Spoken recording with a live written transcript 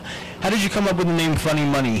How did you come up with the name Funny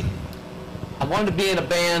Money? I wanted to be in a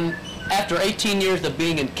band after 18 years of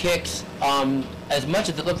being in Kicks. As much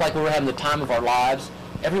as it looked like we were having the time of our lives,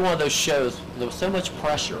 every one of those shows, there was so much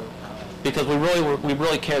pressure because we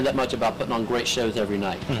really cared that much about putting on great shows every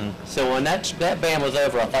night. Mm-hmm. So when that band was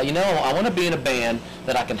over, I thought, I want to be in a band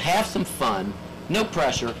that I can have some fun, no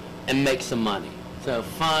pressure, and make some money. So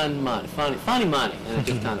funny money, and it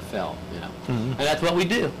just kind of fell, Mm-hmm. And that's what we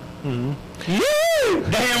do. Mm-hmm. Woo!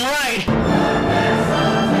 Damn right!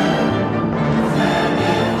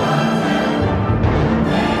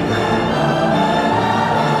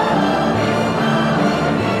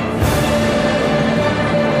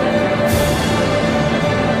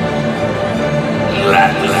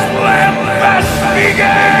 Let the Slam Fest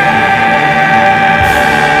begin!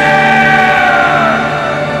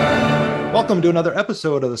 Welcome to another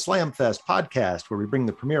episode of the Slam Fest podcast, where we bring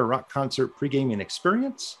the premier rock concert pre-gaming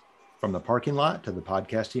experience from the parking lot to the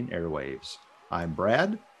podcasting airwaves. I'm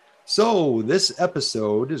Brad. So this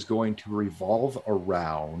episode is going to revolve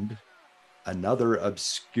around another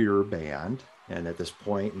obscure band. And at this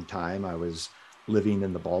point in time, I was living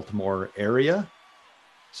in the Baltimore area.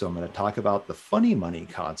 So I'm going to talk about the Funny Money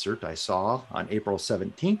concert I saw on April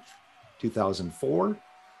 17th, 2004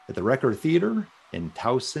 at the Record Theater in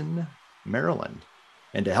Towson, Maryland.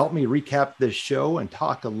 And to help me recap this show and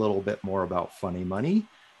talk a little bit more about Funny Money,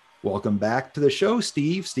 welcome back to the show,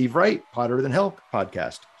 Steve. Steve Wright, Hotter Than Hell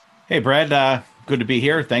podcast. Hey, Brad. Good to be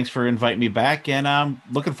here. Thanks for inviting me back, and I'm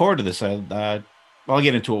looking forward to this. I'll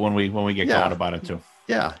get into it when we get going about it too.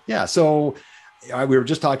 Yeah. So we were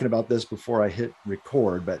just talking about this before I hit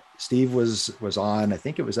record, but Steve was on, I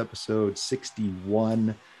think it was episode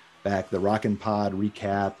 61 back, the Rockin' Pod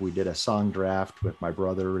recap. We did a song draft with my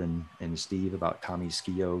brother and Steve about Tommy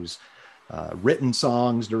Skio's written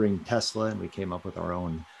songs during Tesla, and we came up with our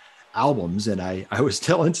own albums. And I was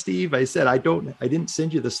telling Steve, I said, I didn't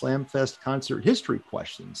send you the Slamfest concert history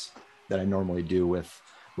questions that I normally do with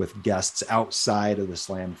guests outside of the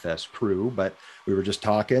Slamfest crew, but we were just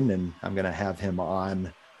talking, and I'm going to have him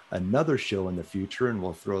on another show in the future, and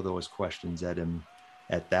we'll throw those questions at him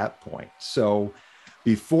at that point. So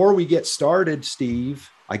before we get started, Steve,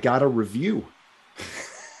 I got a review.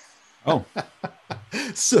 Oh,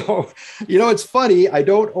 so, it's funny. I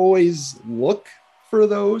don't always look for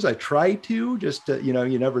those. I try to, just to, you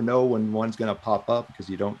never know when one's going to pop up, because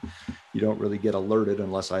you don't really get alerted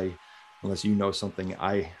unless you know something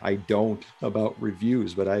I don't about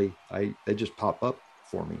reviews, but they just pop up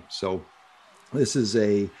for me. So this is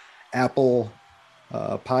a Apple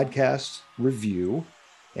podcast review,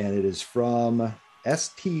 and it is from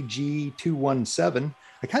STG217.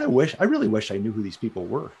 I really wish I knew who these people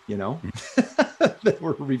were, that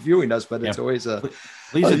were reviewing us, but it's always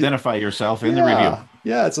please identify yourself in the review.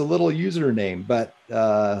 Yeah, it's a little username, but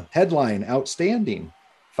headline: outstanding.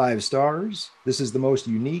 5 stars. This is the most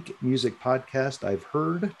unique music podcast I've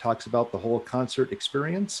heard. Talks about the whole concert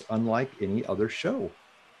experience, unlike any other show.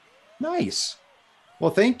 Nice.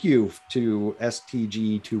 Well, thank you to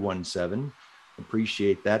STG217.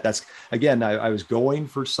 Appreciate that. That's, again, I was going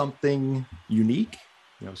for something unique,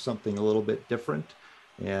 something a little bit different,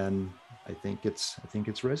 and I think it's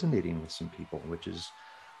resonating with some people, which is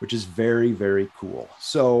very, very cool.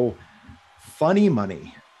 So, Funny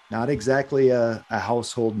Money. Not exactly a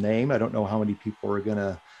household name. I don't know how many people are going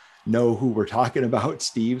to know who we're talking about,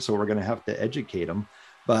 Steve, so we're going to have to educate them.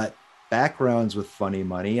 But backgrounds with Funny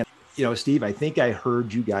Money. Steve, I think I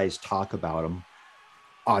heard you guys talk about them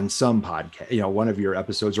on some podcast, one of your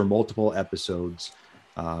episodes or multiple episodes.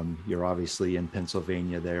 You're obviously in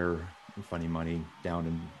Pennsylvania there, Funny Money down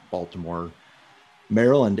in Baltimore,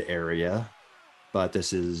 Maryland area. But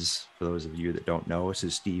this is, for those of you that don't know, this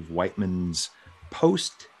is Steve Whiteman's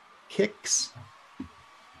post Kicks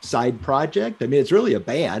side project. I mean, it's really a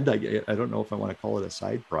band. I don't know if I want to call it a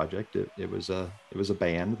side project. It was a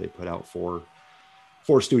band. They put out four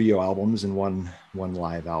studio albums and one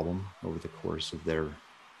live album over the course of their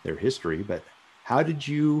history. But how did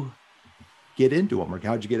you get into them, or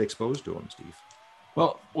how did you get exposed to them, Steve?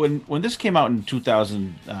 Well, when this came out in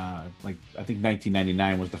 2000, I think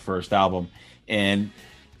 1999 was the first album, and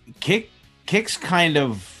Kicks kind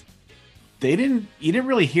of, you didn't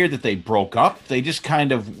really hear that they broke up. They just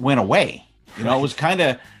kind of went away. It was kind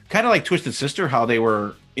of like Twisted Sister, how they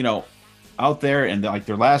were, out there, and like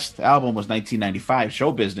their last album was 1995,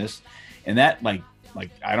 Show Business, and that like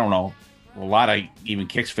I don't know, a lot of even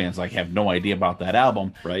Kicks fans have no idea about that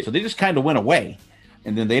album. Right. So they just kind of went away,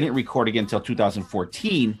 and then they didn't record again until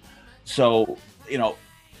 2014. So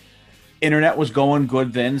internet was going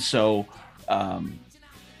good then. So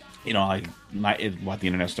you know, like the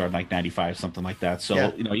internet started like 95, something like that. So,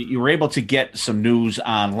 Yeah. you know, you were able to get some news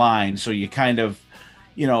online. So you kind of,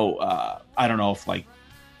 you know, I don't know if like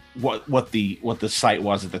what the site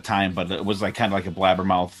was at the time, but it was like kind of like a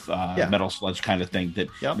blabbermouth Metal Sludge kind of thing that,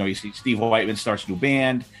 Yep. you know, you see Steve Whiteman starts a new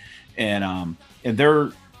band and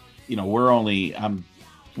they're, you know, we're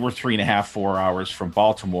 3.5, 4 hours from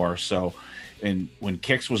Baltimore. So, and when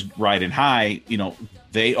Kix was riding high, you know,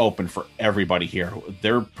 they opened for everybody here.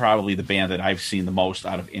 They're probably the band that I've seen the most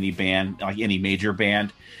out of any band, like any major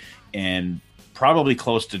band, and probably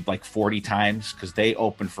close to like 40 times because they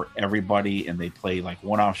open for everybody and they play like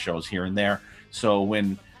one-off shows here and there. So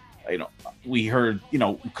when, you know, we heard, you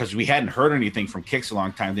know, because we hadn't heard anything from Kix a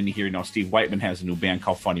long time, then you hear, you know, Steve Whiteman has a new band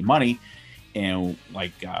called Funny Money, and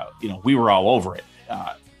like, you know, we were all over it.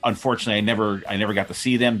 Unfortunately, I never got to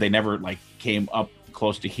see them. They never like came up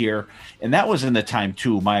close to here, and that was in the time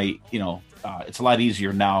too. My, you know, it's a lot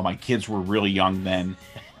easier now. My kids were really young then,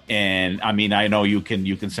 and I mean, I know you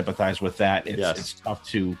can sympathize with that. It's tough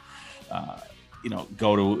to, you know,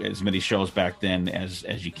 go to as many shows back then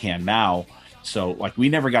as you can now. So like we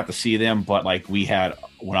never got to see them, but like we had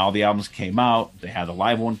when all the albums came out, they had the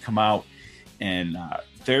live one come out, and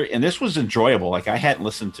and this was enjoyable. Like I hadn't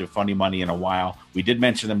listened to Funny Money in a while. We did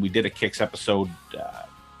mention them. We did a Kix episode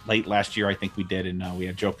late last year, I think we did, and we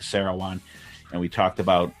had Joe Casero on, and we talked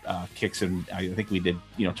about Kix, and I think we did,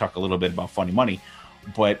 you know, talk a little bit about Funny Money.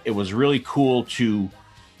 But it was really cool to.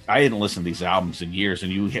 I hadn't listened to these albums in years,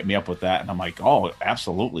 and you hit me up with that, and I'm like, oh,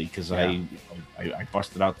 absolutely, because I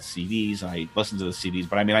busted out the CDs. I listened to the CDs,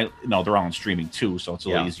 but I mean, they're all on streaming too, so it's a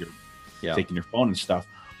little easier taking your phone and stuff.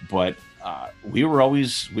 But we were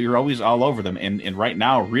always all over them, and right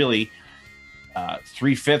now, really,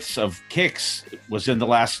 3/5 of Kix was in the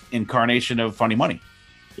last incarnation of Funny Money.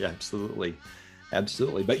 Yeah, absolutely.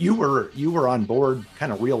 But you were on board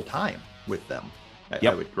kind of real time with them.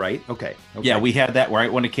 Right? Okay. Yeah, we had that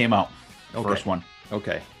right when it came out. First one.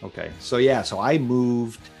 Okay. So I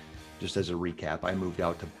moved, just as a recap, I moved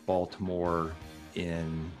out to Baltimore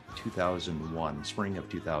in 2001, spring of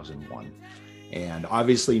 2001. And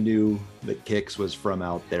obviously knew that Kix was from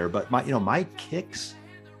out there, but my Kix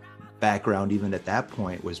background even at that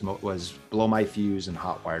point was Blow My Fuse and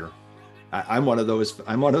Hotwire. I'm one of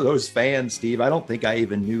those fans, Steve. I don't think I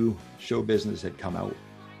even knew Show Business had come out.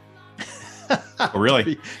 Oh,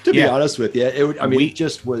 really? to be honest with you, it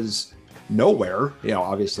just was nowhere. You know,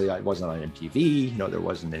 obviously I wasn't on MTV. You know, there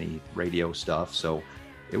wasn't any radio stuff, so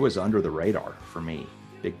it was under the radar for me,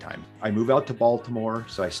 big time. I move out to Baltimore,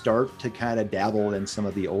 so I start to kind of dabble in some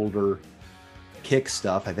of the older Kix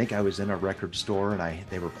stuff. I think I was in a record store and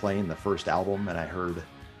they were playing the first album, and I heard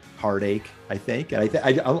Heartache, I think, and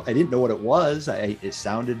I didn't know what it was. It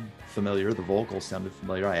sounded familiar. The vocals sounded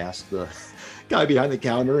familiar. I asked the guy behind the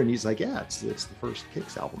counter, and he's like, yeah, it's the first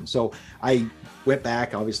Kix album. So I went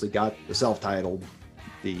back, obviously got the self-titled,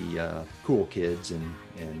 the Cool Kids and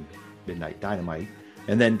Midnight Dynamite,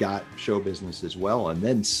 and then got Show Business as well. And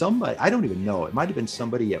then somebody, I don't even know, it might have been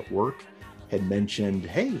somebody at work had mentioned,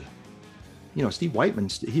 hey, you know, Steve Whiteman,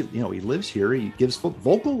 he lives here. He gives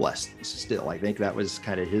vocal lessons still. I think that was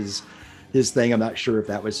kind of his thing. I'm not sure if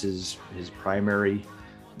that was his primary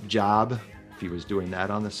job, if he was doing that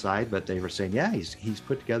on the side, but they were saying, yeah, he's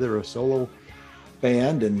put together a solo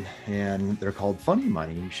band and they're called Funny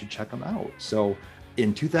Money. You should check them out. So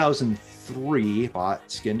in 2003,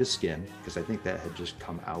 bought Skin to Skin because I think that had just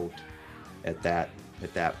come out at that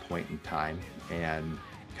point in time, and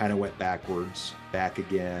kind of went back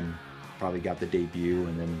again. Probably got the debut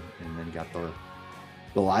and then got the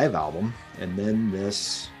live album, and then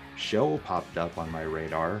this show popped up on my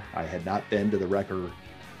radar. I had not been to the Record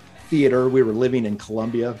Theater. We were living in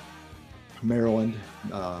Columbia, Maryland,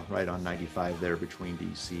 right on 95 there between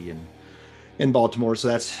DC and Baltimore. So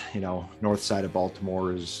that's, you know, north side of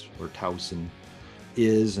Baltimore is where Towson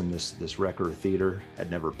is, and this Record Theater.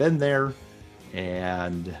 Had never been there,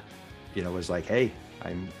 and you know, was like, hey,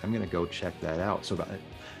 I'm gonna go check that out. So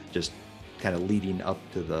just kind of leading up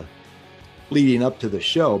to the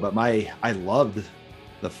show. But I loved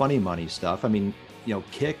the Funny Money stuff. I mean, you know,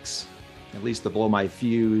 Kix, at least the Blow My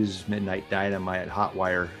Fuse, Midnight Dynamite,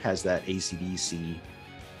 Hotwire has that AC/DC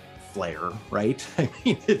flair, right? I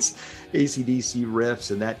mean, it's AC/DC riffs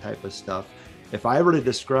and that type of stuff. If I were to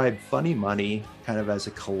describe Funny Money kind of as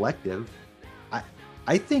a collective,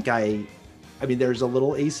 I think I mean, there's a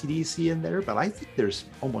little AC/DC in there, but I think there's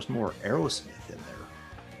almost more Aerosmith in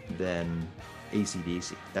there than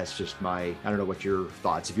AC/DC. That's just I don't know what your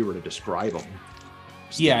thoughts, if you were to describe them.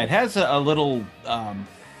 Steve. Yeah, it has a little, I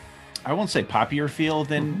won't say poppier feel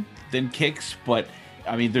than Kix, but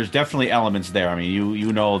I mean, there's definitely elements there. I mean,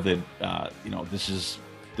 you know that this is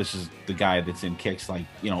the guy that's in Kix, like,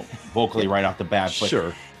 vocally right off the bat. But,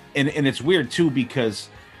 Sure. And it's weird too, because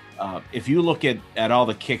if you look at all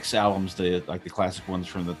the Kix albums, the classic ones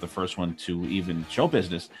from the first one to even Show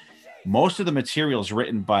Business, most of the material is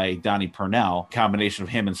written by Donnie Purnell, combination of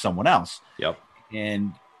him and someone else. Yep.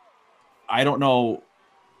 And I don't know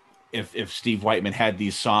if Steve Whiteman had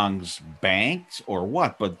these songs banked or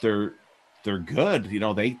what, but they're good.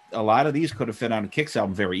 A lot of these could have fit on a Kix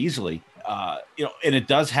album very easily. And it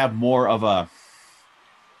does have more of a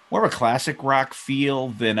classic rock feel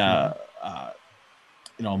than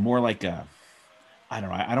more like a, I don't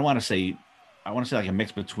know. I want to say like a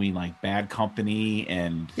mix between like Bad Company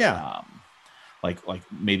and like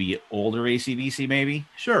maybe older AC/DC maybe.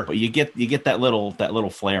 Sure. But you get that little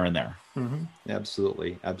flair in there. Mm-hmm.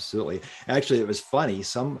 Absolutely. Actually, it was funny.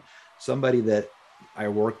 Somebody that I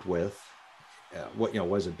worked with,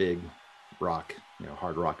 was a big rock,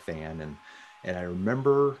 hard rock fan, and I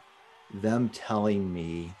remember them telling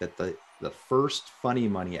me that the first Funny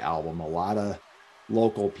Money album, a lot of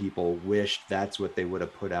local people wished that's what they would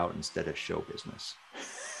have put out instead of Show Business.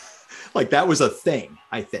 Like that was a thing,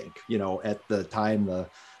 I think, at the time the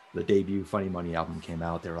debut Funny Money album came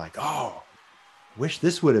out. They were like, oh, wish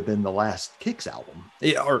this would have been the last Kix album,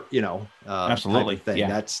 or absolutely type of thing.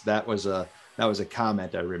 Yeah. That was a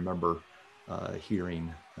comment I remember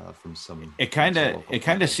hearing from some. It kind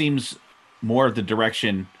of seems more of the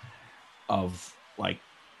direction of like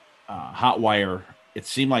Hotwire. It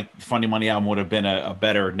seemed like the Funny Money album would have been a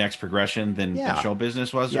better next progression than Show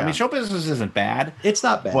Business was. Yeah. I mean, Show Business isn't bad. It's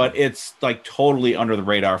not bad, but it's like totally under the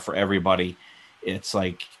radar for everybody. It's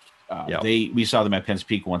like we saw them at Penn's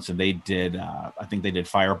Peak once, and they did. I think they did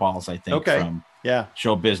Fireballs. I think from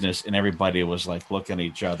Show Business, and everybody was like looking at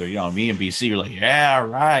each other. Me and BC were like, yeah,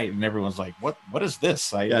 right, and everyone's like, what is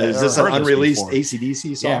this? Is this an unreleased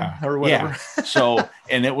AC/DC song or whatever? Yeah. So,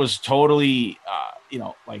 and it was totally.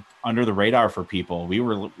 Like under the radar for people. We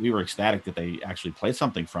were ecstatic that they actually played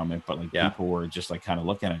something from it, but people were just like kind of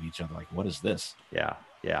looking at each other like, what is this? Yeah.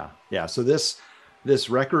 So this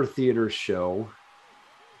Record Theater show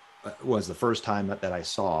was the first time that I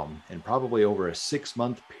saw them, and probably over a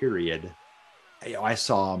 6-month period, I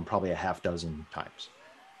saw them probably a half dozen times,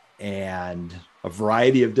 and a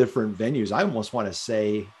variety of different venues. I almost want to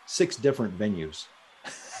say 6 different venues,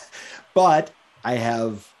 but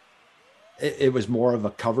it was more of a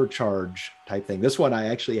cover charge type thing. This one I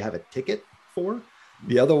actually have a ticket for.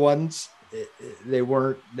 The other ones, they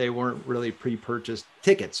weren't really pre-purchased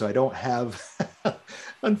tickets, so I don't have.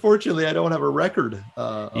 Unfortunately, I don't have a record.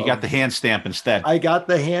 You got the hand stamp instead. I got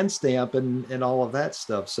the hand stamp and all of that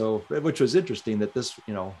stuff. So, which was interesting that this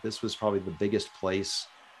was probably the biggest place.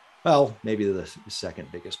 Well, maybe the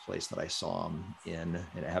second biggest place that I saw them in,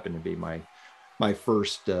 and it happened to be my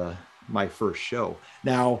first show.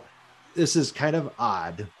 Now, this is kind of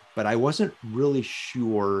odd, but I wasn't really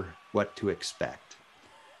sure what to expect.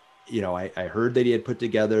 I heard that he had put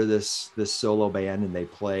together this solo band, and they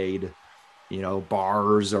played,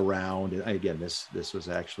 bars around. And again, this was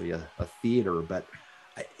actually a theater, but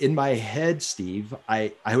in my head, Steve,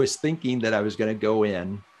 I was thinking that I was going to go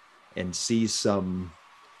in and see some,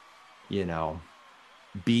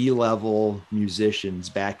 B-level musicians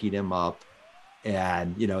backing him up.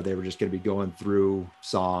 And, they were just going to be going through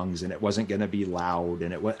songs, and it wasn't going to be loud.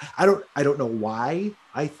 And I don't know why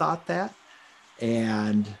I thought that.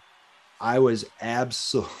 And I was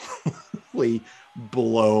absolutely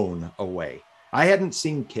blown away. I hadn't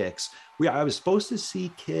seen Kix. I was supposed to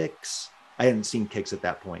see Kix. I hadn't seen Kix at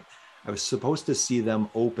that point. I was supposed to see them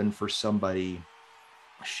open for somebody,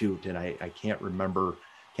 and I can't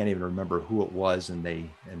even remember who it was. And they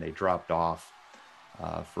dropped off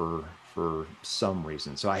for some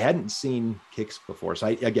reason. So I hadn't seen Kix before. So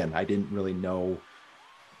I didn't really know.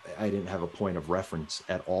 I didn't have a point of reference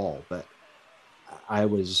at all, but I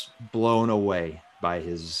was blown away by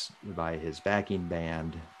his backing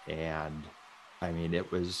band. And I mean,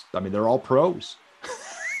 they're all pros,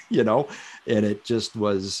 and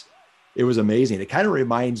it was amazing. It kind of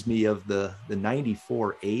reminds me of the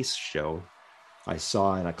 94 Ace show I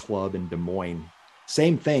saw in a club in Des Moines.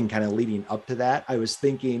 Same thing, kind of leading up to that. I was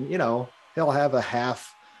thinking, he'll have a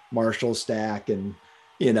half Marshall stack, and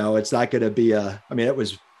it's not going to be it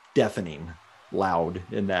was deafening loud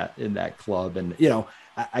in that club. And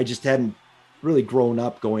I just hadn't really grown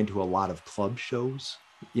up going to a lot of club shows,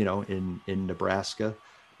 in Nebraska,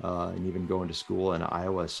 and even going to school in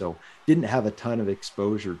Iowa. So didn't have a ton of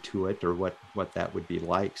exposure to it or what that would be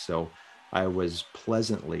like. So I was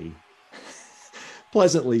pleasantly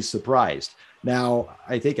surprised. Now,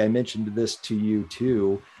 I think I mentioned this to you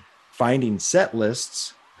too, finding set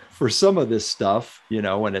lists for some of this stuff,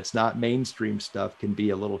 when it's not mainstream stuff, can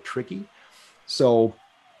be a little tricky. So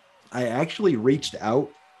I actually reached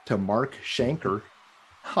out to Mark Shanker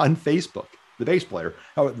on Facebook, the bass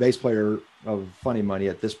player of Funny Money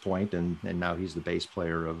at this point, and now he's the bass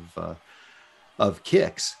player of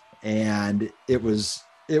Kix. And it was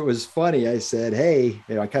funny. I said, hey,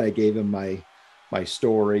 I kind of gave him my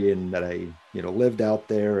story, and that I lived out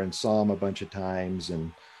there and saw him a bunch of times,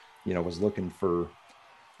 and was looking for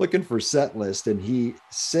set list. And he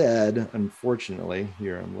said, unfortunately,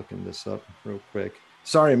 here, I'm looking this up real quick.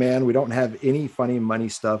 Sorry, man, we don't have any Funny Money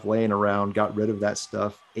stuff laying around. Got rid of that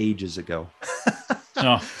stuff ages ago.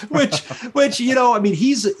 Oh. which I mean,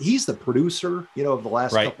 he's the producer, of the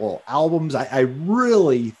last couple albums. I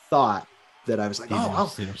really thought that I was like, he'll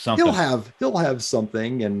have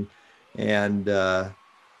something. And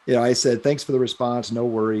I said, thanks for the response. No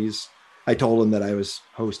worries. I told him that I was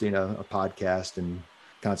hosting a podcast, and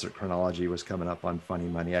Concert Chronology was coming up on Funny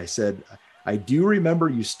Money. I said, I do remember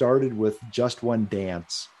you started with Just One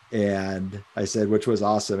Dance. And I said, which was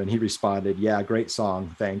awesome. And he responded, yeah, great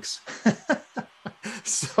song. Thanks.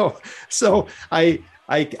 So I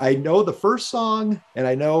know the first song, and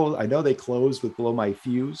I know they closed with Blow My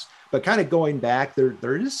Fuse, but kind of going back,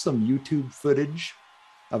 there is some YouTube footage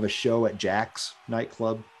of a show at Jack's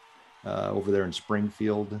nightclub over there in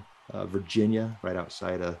Springfield, Virginia, right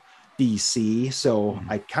outside of DC. So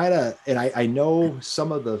I know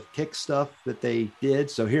some of the Kix stuff that they did.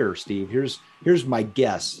 So here, Steve, here's my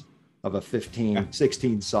guess of a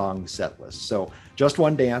 16 song set list. So Just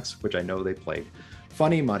One Dance, which I know they played.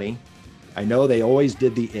 Funny Money, I know they always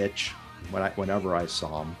did The Itch whenever I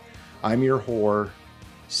saw them. I'm Your Whore,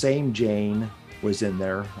 Same Jane was in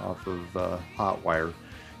there off of Hot Wire.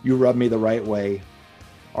 You Rub Me the Right Way,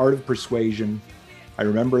 Art of Persuasion. I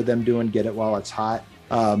remember them doing Get It While It's Hot.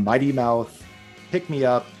 Mighty Mouth, Pick Me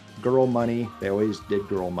Up, Girl Money. They always did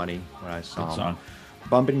Girl Money when I saw them.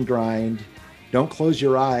 Bump and Grind, Don't Close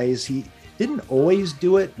Your Eyes. He didn't always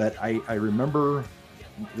do it, but I remember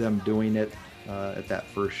them doing it at that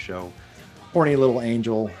first show. Horny Little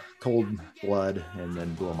Angel, Cold Blood, and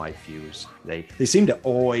then Blow My Fuse. They seem to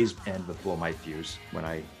always end with Blow My Fuse when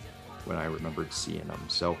I remembered seeing them.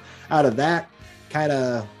 So out of that kind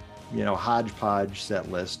of hodgepodge set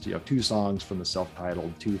list, 2 songs from the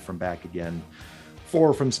self-titled, 2 from Back Again,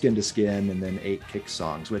 4 from Skin to Skin, and then 8 Kix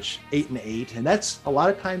songs, which 8 and 8. And that's a lot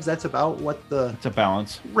of times that's about what it's a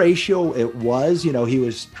balance ratio it was. He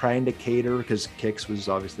was trying to cater, because Kix was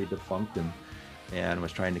obviously defunct and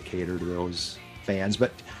was trying to cater to those fans.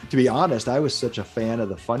 But to be honest, I was such a fan of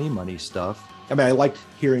the Funny Money stuff. I mean, I liked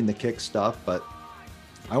hearing the Kix stuff, but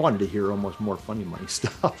I wanted to hear almost more Funny Money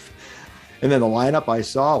stuff. And then the lineup I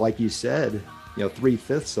saw, like you said,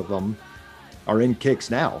 3/5 of them are in Kix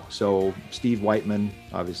now. So Steve Whiteman,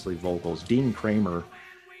 obviously vocals. Dean Kramer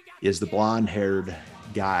is the blonde-haired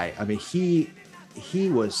guy. I mean, he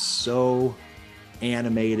was so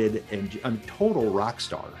animated and a total rock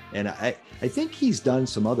star. And I think he's done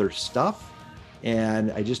some other stuff,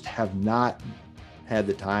 and I just have not had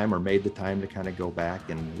the time or made the time to kind of go back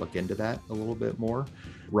and look into that a little bit more.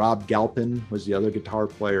 Rob Galpin was the other guitar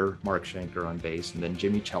player, Mark Shanker on bass, and then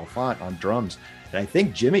Jimmy Chalfant on drums. And I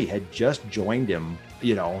think Jimmy had just joined him,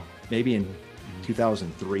 maybe in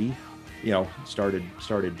 2003,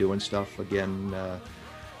 started doing stuff again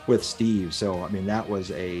with Steve. So, I mean, that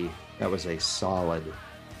was a solid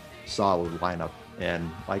lineup. And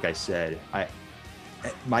like I said,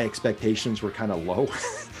 my expectations were kind of low,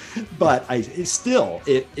 but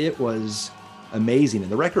it was amazing. And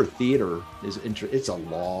the Record Theater it's a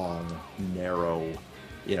long, narrow,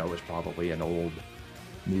 it was probably an old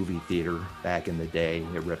movie theater back in the day.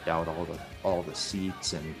 It ripped out all the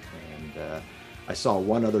seats, and I saw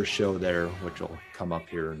one other show there, which will come up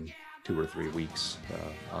here in 2 or 3 weeks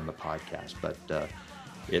on the podcast. But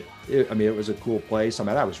it was a cool place. I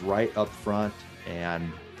mean, I was right up front,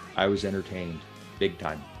 and I was entertained big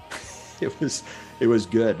time. It was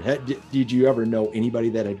good. Did you ever know anybody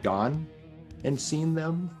that had gone and seen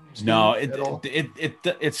them? No,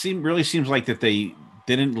 it seems like that they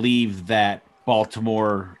didn't leave that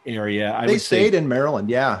Baltimore area. They stayed in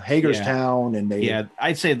Maryland, Hagerstown, and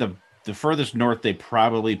I'd say the furthest north they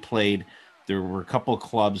probably played. There were a couple of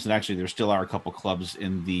clubs, and actually there still are a couple of clubs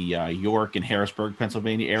in the York and Harrisburg,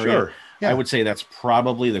 Pennsylvania area. Sure. Yeah. I would say that's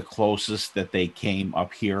probably the closest that they came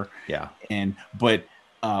up here. Yeah. But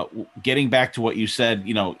getting back to what you said,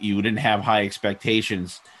 you didn't have high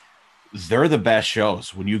expectations. They're the best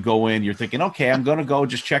shows. When you go in, you're thinking, okay, I'm going to go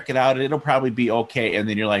just check it out. It'll probably be okay. And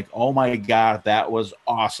then you're like, oh my God, that was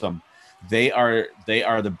awesome. they are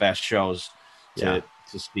the best shows to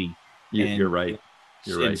see. You're right.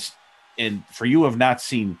 You're right. And for you who have not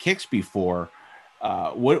seen Kix before,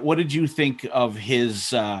 what did you think of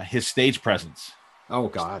his stage presence? Oh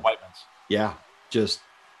God, yeah, just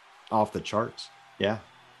off the charts. Yeah,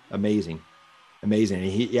 amazing. And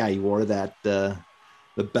he wore that the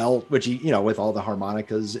belt, which he with all the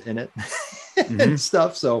harmonicas in it and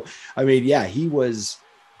stuff. So I mean, yeah, he was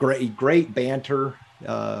great banter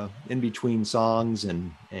in between songs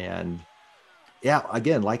and yeah,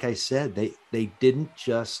 again, like I said, they didn't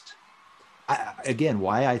just.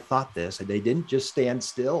 Why I thought this, they didn't just stand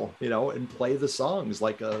still, and play the songs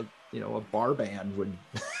like a bar band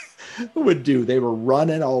would do. They were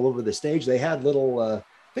running all over the stage. They had little, I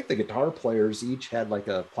think the guitar players each had like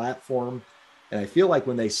a platform. And I feel like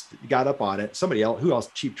when they got up on it, who else?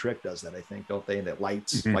 Cheap Trick does that, I think, don't they? And that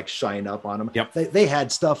lights like shine up on them. Yep. They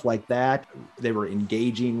had stuff like that. They were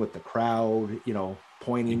engaging with the crowd,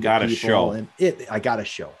 pointing to people. And I got a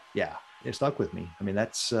show. Yeah. It stuck with me. I mean,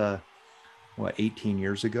 that's, 18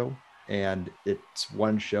 years ago, and it's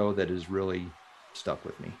one show that has really stuck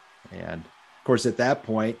with me. And of course, at that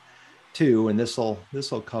point too, and this will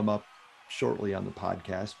come up shortly on the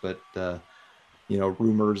podcast, but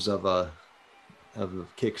rumors of the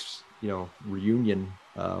Kix reunion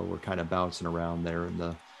were kind of bouncing around there in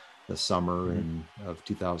the summer of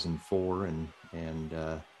 2004, and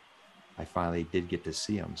I finally did get to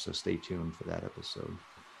see them, so stay tuned for that episode.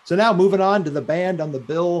 So now moving on to the band on the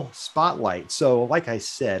bill spotlight. So like I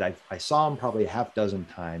said, I saw them probably a half dozen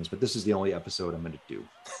times, but this is the only episode I'm going to do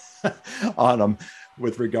on them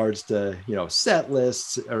with regards to, set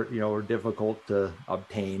lists are difficult to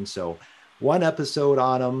obtain. So one episode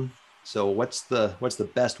on them. So what's the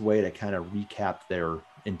best way to kind of recap their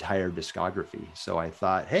entire discography? So I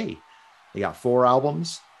thought, hey, they got 4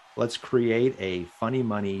 albums. Let's create a Funny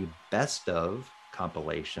Money best of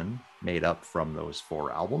compilation made up from those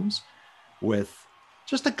 4 albums with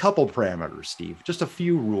just a couple parameters, Steve, just a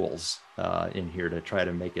few rules in here to try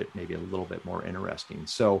to make it maybe a little bit more interesting.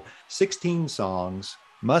 So 16 songs,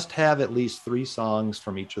 must have at least 3 songs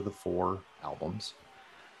from each of the 4 albums.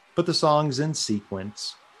 Put the songs in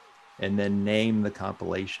sequence and then name the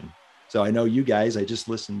compilation. So I know you guys, I just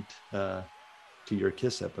listened to your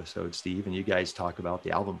Kiss episode, Steve, and you guys talk about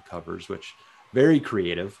the album covers, which very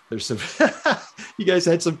creative. There's some, you guys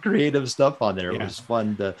had some creative stuff on there. It was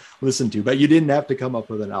fun to listen to, but you didn't have to come up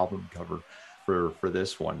with an album cover for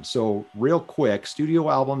this one. So real quick, studio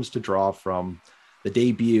albums to draw from: the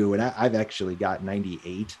debut, and I've actually got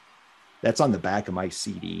 98. That's on the back of my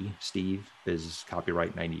CD, Steve, is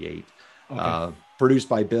copyright 98. Okay. Produced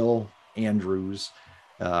by Billy Andrews.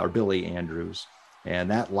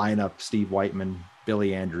 And that lineup: Steve Whiteman,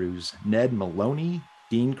 Billy Andrews, Ned Maloney,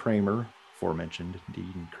 Dean Kramer, aforementioned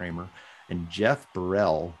Dean Kramer, and Jeff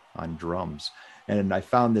Burrell on drums. And I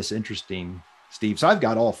found this interesting, Steve. So I've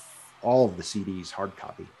got all of the CDs hard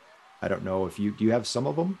copy. I don't know if do you have some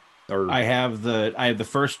of them? Or I have the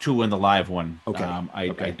first 2 and the live one. Okay.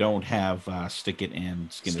 I don't have Stick It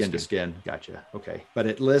and Skin to Skin. Gotcha. Okay. But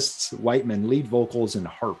it lists Whiteman lead vocals and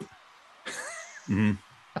harp.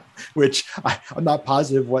 Which I'm not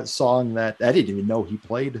positive what song that I didn't even know he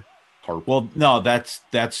played harp. Well, no, that's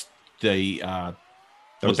the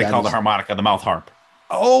what they call the harmonica, the mouth harp.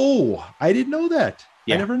 Oh, I didn't know that.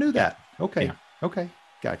 Yeah. I never knew that. Okay. Yeah. Okay.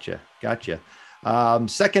 Gotcha.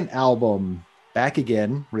 Second album, Back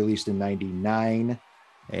Again, released in 99,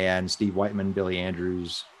 and Steve Whiteman, Billy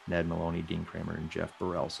Andrews, Ned Maloney, Dean Kramer, and Jeff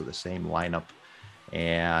Burrell. So the same lineup.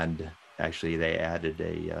 And actually they added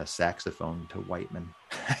a saxophone to Whiteman.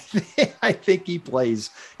 I think he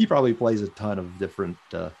probably plays a ton of different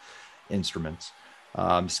instruments.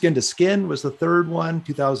 Skin to Skin was the third one,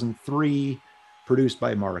 2003, produced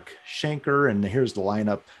by Mark Schenker. And here's the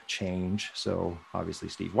lineup change. So obviously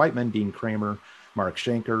Steve Whiteman, Dean Kramer, Mark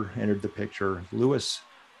Schenker entered the picture. Louis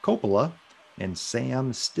Coppola and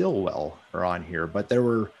Sam Stillwell are on here, but there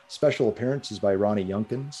were special appearances by Ronnie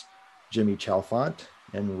Youngkins, Jimmy Chalfant,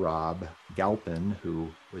 and Rob Galpin, who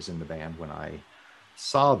was in the band when I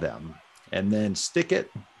saw them. And then Stick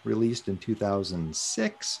It, released in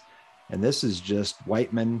 2006. And this is just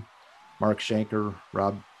Whiteman, Mark Schenker,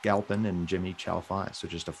 Rob Galpin, and Jimmy Chalfant. So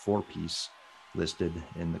just a 4-piece listed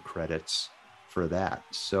in the credits for that.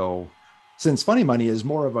 So since Funny Money is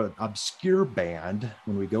more of an obscure band,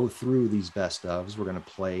 when we go through these best ofs, we're going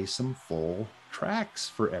to play some full tracks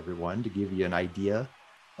for everyone to give you an idea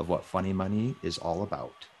of what Funny Money is all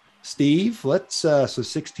about. Steve, let's so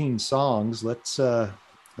 16 songs. Let's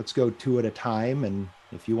go 2 at a time, and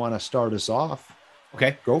if you want to start us off,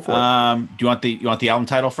 okay, go for it. Do you want the album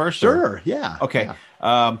title first? Sure. Yeah. Okay.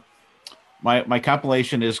 Yeah. My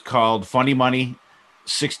compilation is called Funny Money,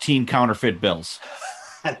 16 Counterfeit Bills.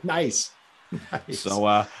 Nice. Nice. So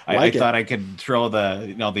I thought I could throw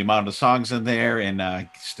the the amount of songs in there and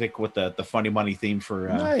stick with the Funny Money theme for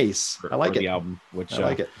nice. I like the it. album, which I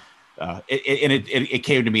like it. It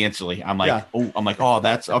came to me instantly. I'm like, oh,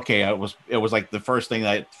 that's okay. It was like the first thing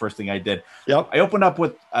I did. Yep. I opened up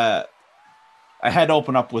with I had to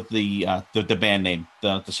open up with the band name,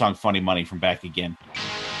 the song Funny Money from Back Again.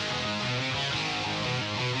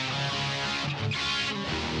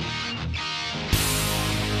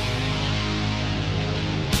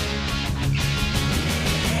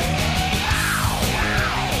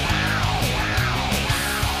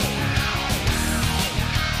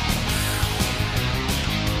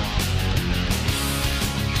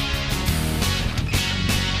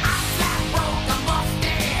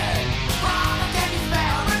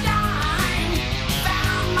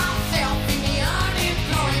 Found myself in the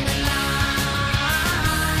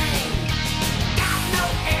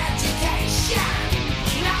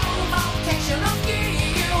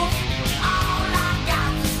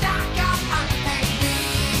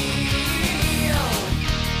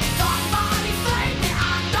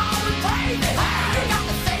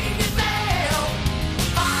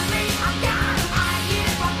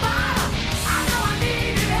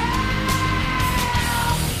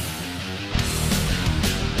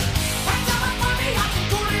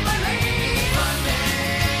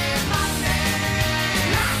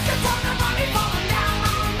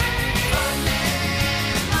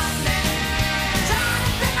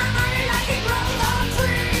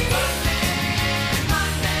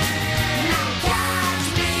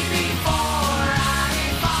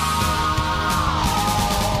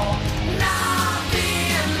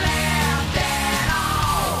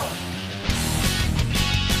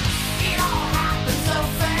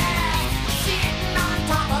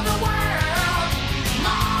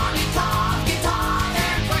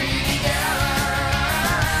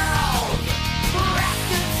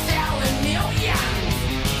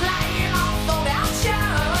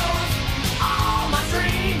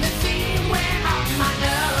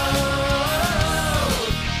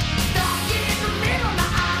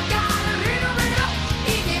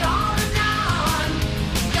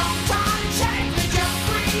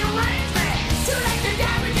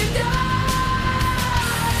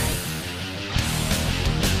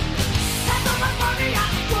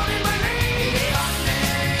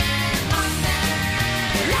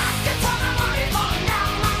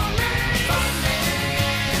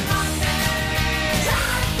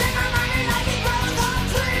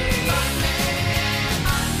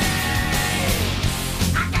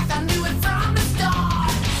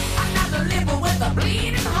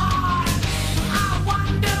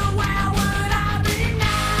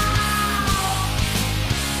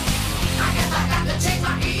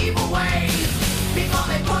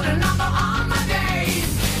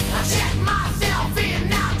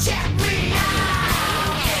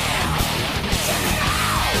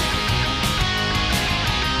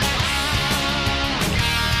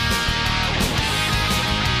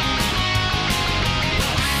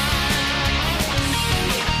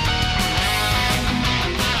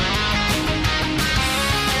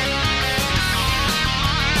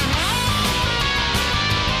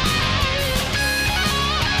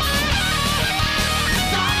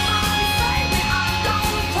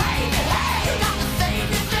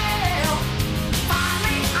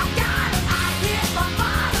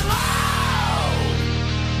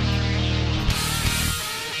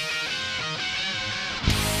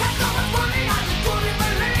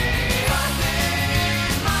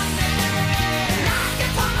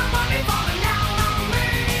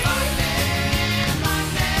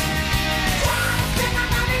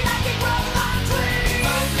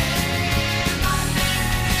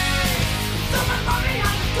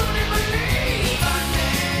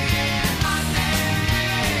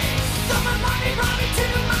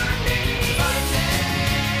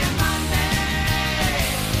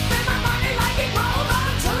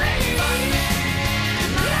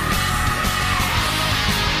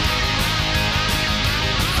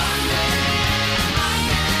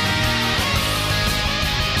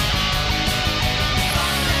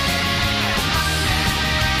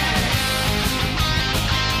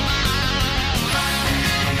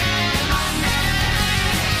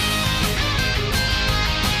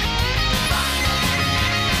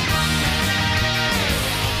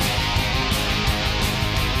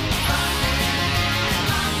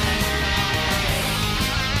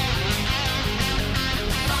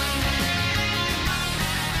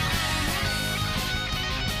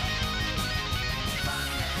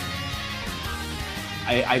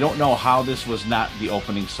I don't know how this was not the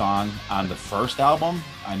opening song on the first album.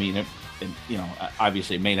 I mean, it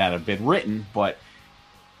obviously it may not have been written, but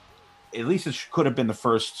at least it could have been the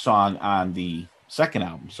first song on the second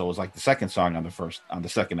album. So it was like the second song on the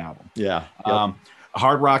second album. Yeah. Yep.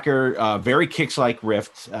 Hard rocker, very Kix-like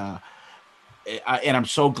riff. And I'm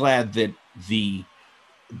so glad that the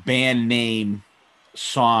band name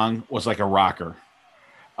song was like a rocker.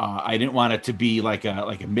 I didn't want it to be like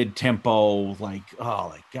a mid-tempo,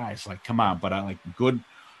 guys, come on. But I like good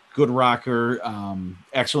rocker,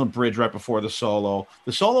 excellent bridge right before the solo.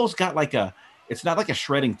 The solo's got it's not like a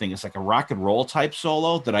shredding thing. It's like a rock and roll type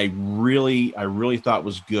solo that I really thought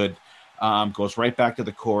was good. Goes right back to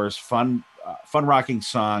the chorus, fun rocking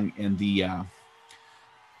song, and the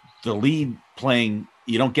lead playing.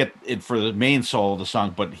 You don't get it for the main solo of the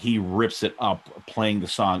song, but he rips it up playing the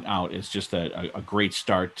song out. It's just a great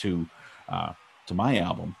start to my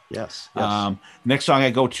album. Yes. Next song I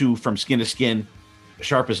go to from Skin to Skin,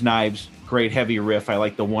 Sharp as Knives, great heavy riff. I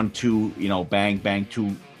like the 1-2, bang bang,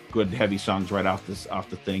 two good heavy songs right off the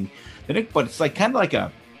thing. But it's like kind of like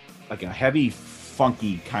a heavy,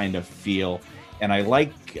 funky kind of feel. And I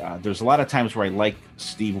like there's a lot of times where I like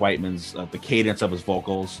Steve Whiteman's the cadence of his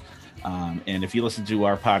vocals. And if you listen to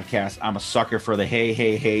our podcast, I'm a sucker for the hey,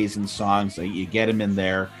 hey, heys in songs. You get them in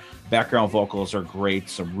there. Background vocals are great.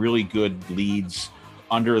 Some really good leads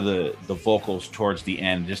under the vocals towards the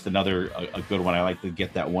end. Just another a good one. I like to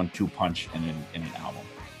get that 1-2 punch in an album.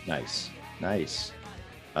 Nice.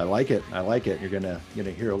 I like it. You're gonna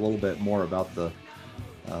hear a little bit more about the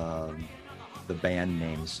band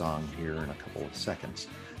name song here in a couple of seconds.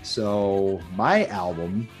 So my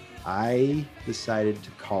album, I decided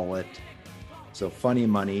to call it Funny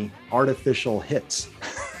Money Artificial Hits.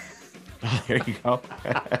 There you go.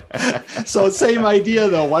 So same idea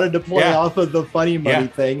though. Wanted to play off of the Funny Money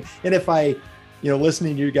thing. And if I,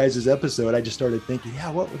 listening to you guys' episode, I just started thinking,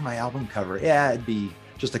 what would my album cover? Yeah, it'd be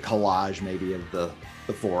just a collage maybe of the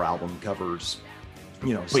 4 album covers.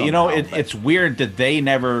 But somehow, it's weird that they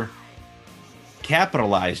never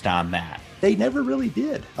capitalized on that. They never really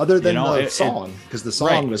did, other than the song, because the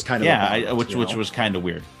song was kind of which was kind of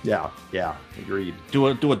weird. Yeah, agreed. Do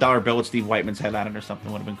a dollar bill with Steve Whiteman's head on it or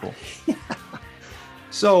something would have been cool.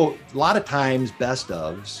 So a lot of times, best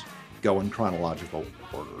ofs go in chronological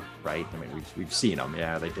order, right? I mean, we've seen them.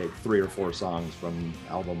 Yeah, they take 3 or 4 songs from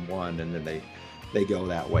album 1, and then they go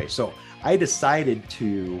that way. So I decided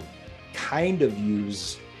to kind of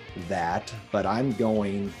use that, but I'm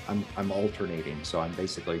alternating. So I'm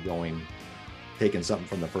basically taking something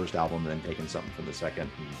from the first album and then taking something from the second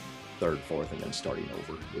and third, fourth, and then starting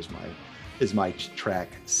over is my track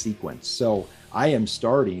sequence. So I am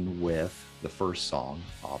starting with the first song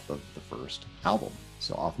off of the first album.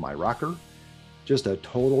 So off my rocker, just a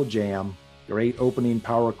total jam, great opening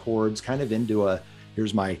power chords, kind of into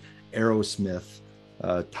here's my Aerosmith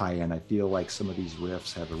tie-in. I feel like some of these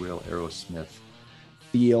riffs have a real Aerosmith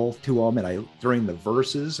feel to them. And during the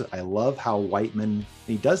verses, I love how Whiteman,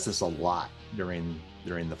 he does this a lot during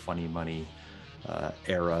the Funny Money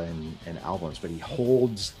era and albums, but he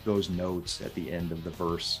holds those notes at the end of the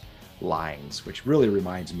verse lines, which really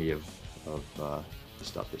reminds me of the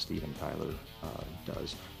stuff that Steven Tyler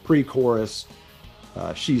does. Pre-chorus,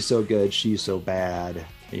 she's so good, she's so bad,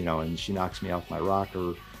 and she knocks me off my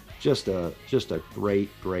rocker. Just a great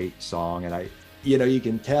song. And you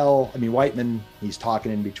can tell, Whiteman, he's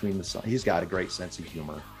talking in between the song. He's got a great sense of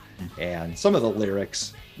humor. And some of the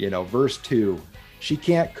lyrics, verse 2, she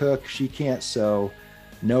can't cook, she can't sew.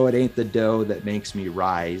 No, it ain't the dough that makes me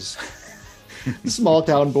rise. Small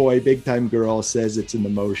town boy, big time girl says it's in the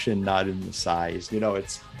motion, not in the size.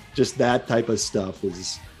 It's just that type of stuff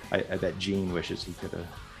I bet Gene wishes he could have.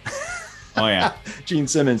 Oh yeah. Gene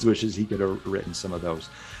Simmons wishes he could have written some of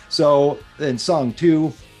those. So in song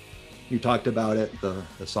 2, you talked about it, the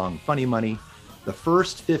song Funny Money. The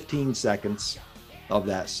first 15 seconds of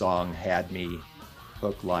that song had me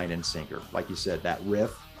hook, line, and sinker. Like you said, that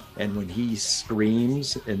riff, and when he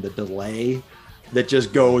screams and the delay that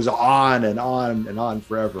just goes on and on and on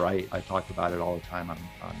forever. I talk about it all the time on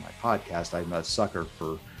my podcast. I'm a sucker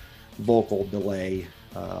for vocal delay,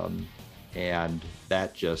 and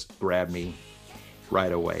that just grabbed me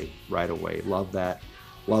right away. Love that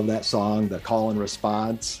song, the call and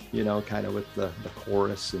response, kind of with the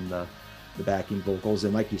chorus and the backing vocals.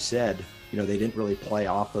 And like you said, they didn't really play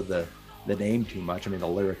off of the name too much. The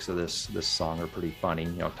lyrics of this song are pretty funny,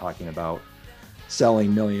 talking about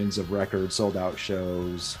selling millions of records, sold out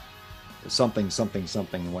shows, something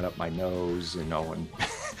went up my nose, and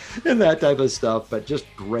and that type of stuff. But just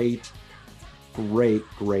great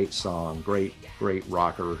great song, great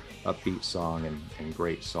rocker, upbeat song, and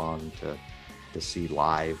great song to see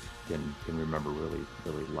live. Can remember really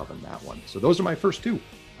loving that one. So those are my first two.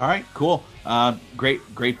 All right, cool.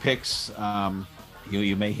 Great picks.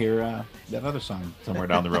 You may hear that other song somewhere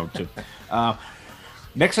down the road too.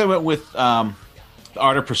 Next, I went with The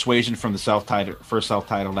Art of Persuasion from the first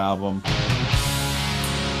self-titled album.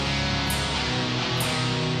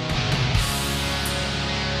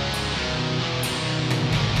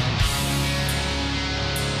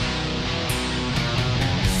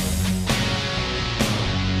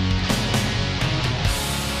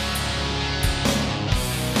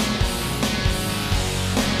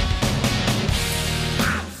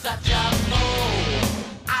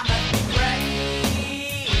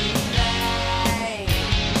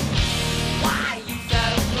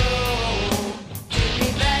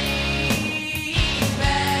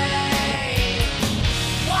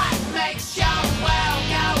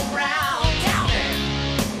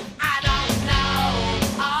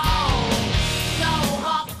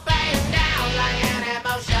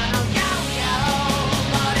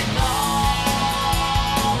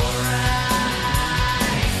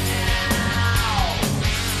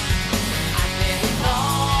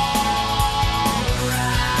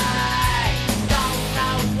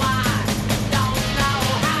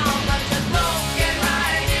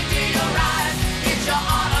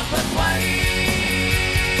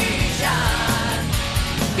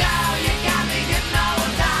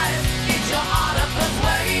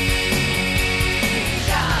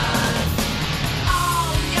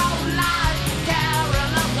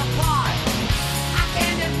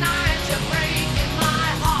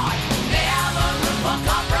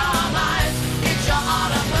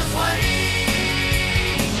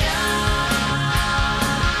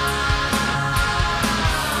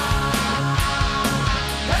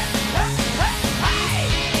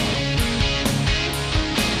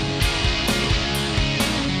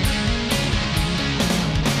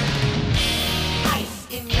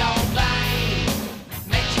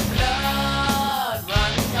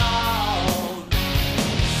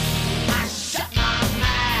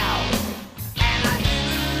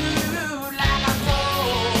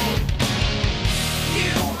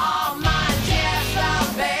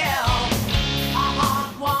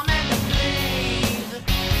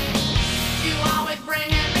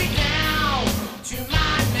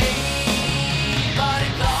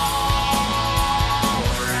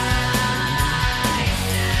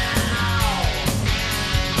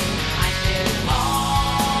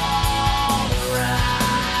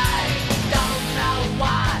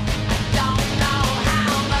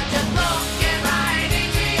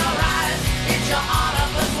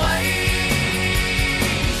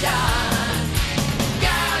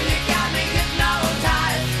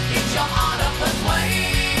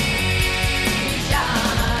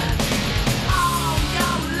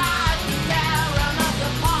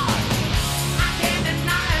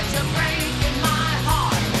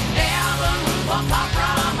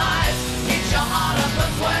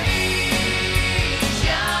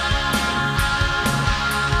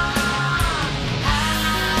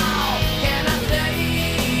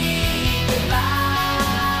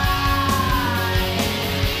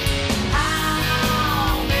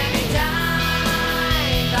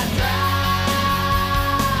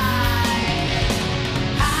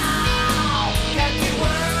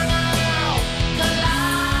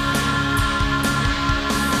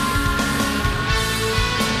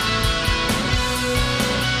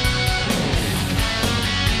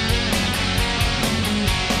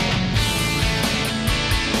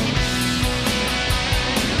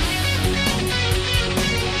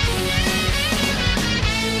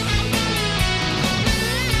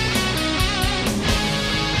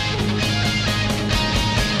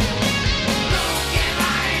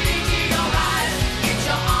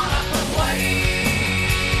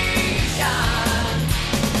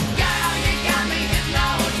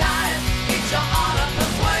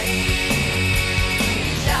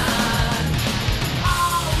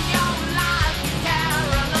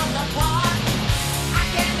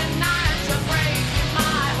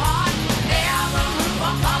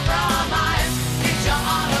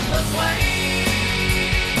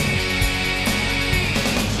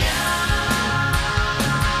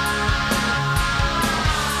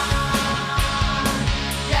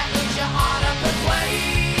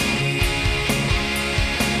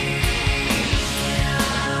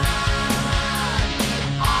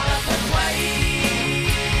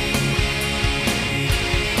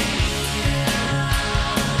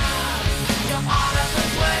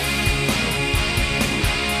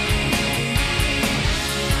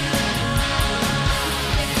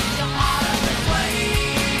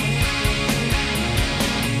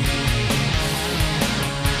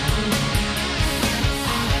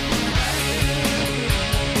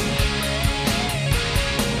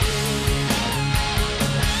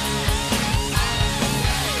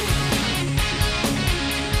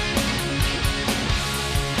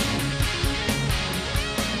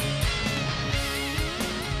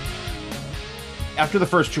 after the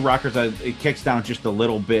first two rockers, it kicks down just a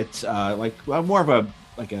little bit, more of a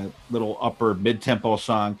little upper mid-tempo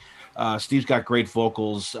song. Steve's got great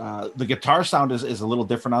vocals. The guitar sound is a little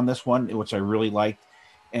different on this one, which I really liked,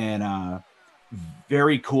 and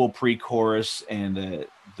very cool pre-chorus, and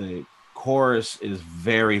the chorus is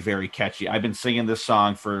very, very catchy. I've been singing this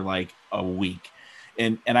song for like a week,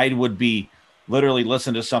 and I would be literally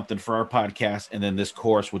listening to something for our podcast, and then this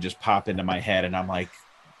chorus would just pop into my head, and I'm like,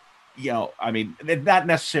 I mean, not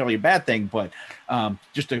necessarily a bad thing, but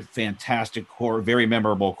just a fantastic very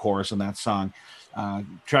memorable chorus in that song.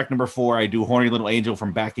 Track number 4, I do Horny Little Angel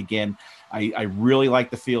from Back Again. I really like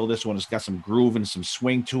the feel of this one. It's got some groove and some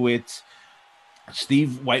swing to it.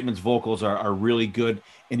 Steve Whiteman's vocals are really good,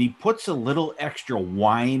 and he puts a little extra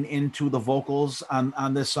whine into the vocals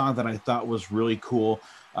on this song that I thought was really cool.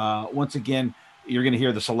 Once again, you're going to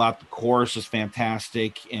hear this a lot. The chorus is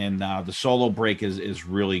fantastic, and the solo break is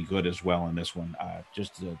really good as well in this one.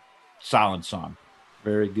 Just a solid song.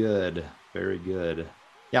 Very good. Very good.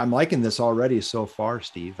 Yeah, I'm liking this already so far,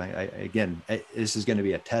 Steve. Again, this is going to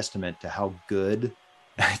be a testament to how good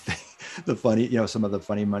I think the funny, some of the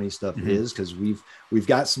Funny Money stuff is, because we've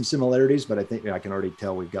got some similarities, but I think I can already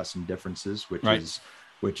tell we've got some differences,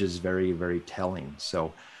 which is very, very telling.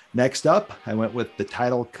 So next up, I went with the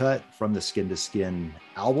title cut from the Skin to Skin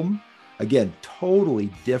album. Again, totally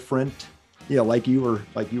different, like you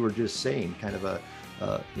were just saying, kind of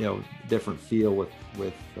a different feel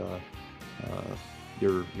with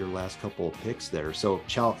your last couple of picks there. So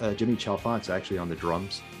Jimmy Chalfont's actually on the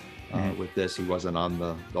drums with this. He wasn't on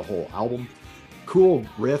the whole album. Cool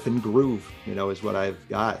riff and groove, is what I've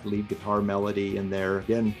got. Lead guitar melody in there.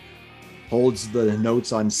 Again, holds the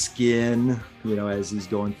notes on Skin, as he's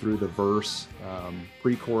going through the verse.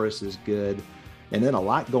 Pre-chorus is good, and then a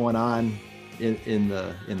lot going on in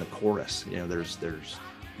the chorus. There's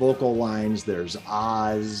vocal lines, there's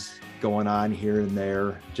ahs going on here and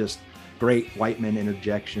there. Just great Whiteman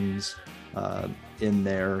interjections in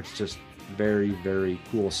there. It's just very, very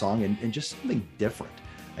cool song, and just something different.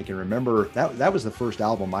 I can remember that was the first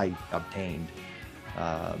album I obtained,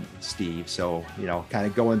 Steve. So, kind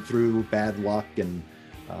of going through Bad Luck and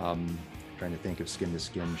trying to think if Skin to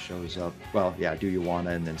Skin shows up. Well, yeah, Do You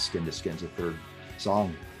Wanna, and then Skin to Skin's a third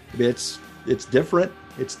song. It's different.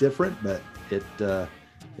 It's different, but it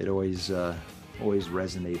always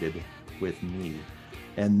resonated with me.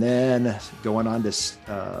 And then going on to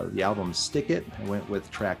the album Stick It, I went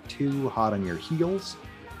with track 2, Hot on Your Heels.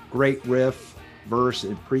 Great riff, verse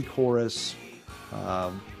and pre-chorus,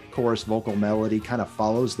 chorus vocal melody kind of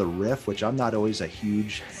follows the riff, which I'm not always a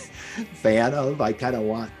huge fan of. I kind of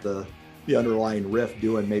want the underlying riff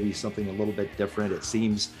doing maybe something a little bit different. It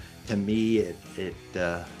seems to me, and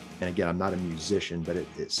again, I'm not a musician, but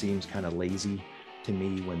it seems kind of lazy to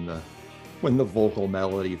me when the vocal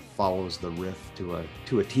melody follows the riff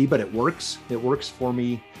to a T, but it works. It works for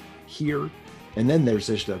me here. And then there's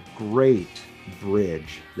just a great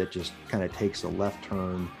bridge that just kind of takes a left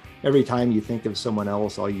turn. Every time you think of someone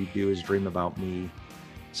else, all you do is dream about me.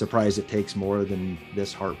 Surprised it takes more than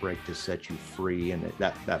this heartbreak to set you free, and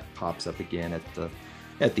that pops up again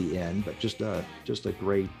at the end. But just a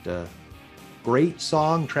great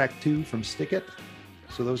song, track 2 from Stick It.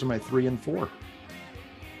 So those are my 3 and 4.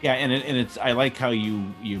 Yeah, and it's I like how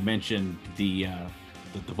you mentioned the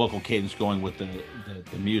vocal cadence going with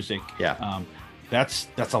the music. Yeah. That's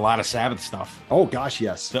a lot of Sabbath stuff. Oh gosh,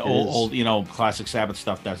 yes. The old classic Sabbath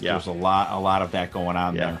stuff. There's a lot of that going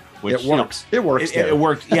on there. Which, it works. It works. It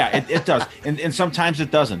works. Yeah, it does. And sometimes it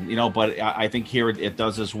doesn't. But I think here it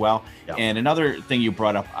does as well. Yeah. And another thing you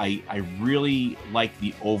brought up, I really like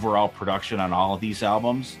the overall production on all of these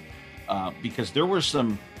albums, because there were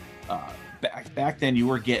some. Back then, you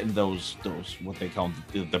were getting those what they call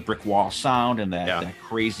the brick wall sound and that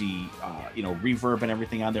crazy reverb and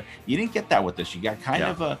everything on there. You didn't get that with this. You got kind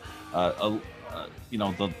of a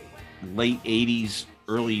the late 80s,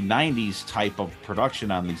 early 90s type of production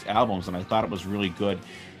on these albums, and I thought it was really good.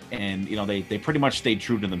 And they pretty much stayed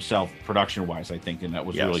true to themselves production wise, I think, and that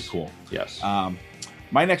was really cool. Yes.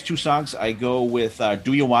 My next 2 songs, I go with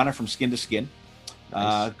Do You Wanna from Skin to Skin.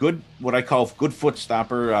 Nice. Good, what I call good foot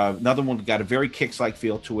stomper. Another one got a very Kicks-like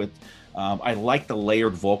feel to it. I like the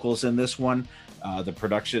layered vocals in this one. The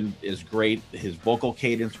production is great. His vocal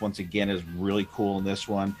cadence, once again, is really cool in this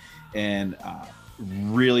one, and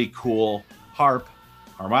really cool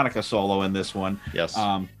harmonica solo in this one. Yes.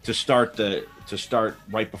 To start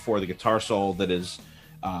right before the guitar solo that is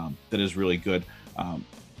really good.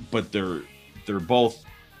 But they're both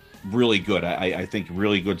really good. I think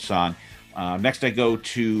really good song. Next, I go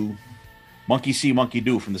to Monkey See, Monkey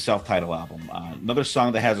Do from the self-titled album. Another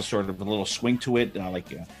song that has a sort of a little swing to it, like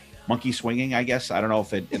monkey swinging, I guess. I don't know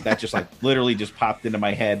if that just like literally just popped into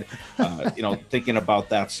my head, thinking about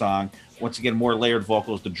that song. Once again, more layered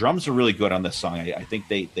vocals. The drums are really good on this song. I think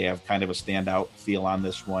they have kind of a standout feel on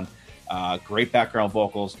this one. Great background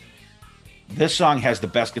vocals. This song has the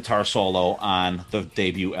best guitar solo on the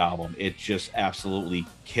debut album. It just absolutely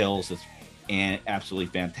kills. It's absolutely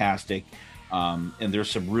fantastic. And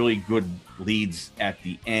there's some really good leads at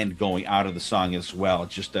the end going out of the song as well.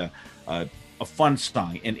 It's just a fun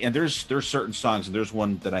song. And there's certain songs, and there's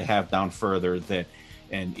one that I have down further that,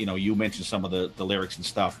 and you mentioned some of the lyrics and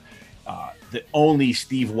stuff that only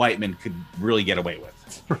Steve Whiteman could really get away with.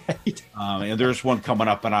 Right. And there's one coming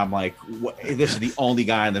up, and I'm like, this is the only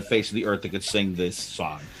guy on the face of the earth that could sing this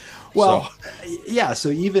song. Well, yeah. So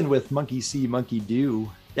even with Monkey See, Monkey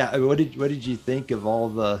Do, yeah. What did you think of all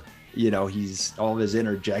the, all of his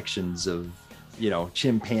interjections of,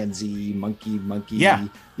 chimpanzee, monkey,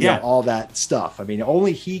 all that stuff. I mean,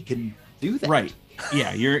 only he can do that. Right.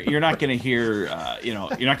 Yeah, you're not going to hear you're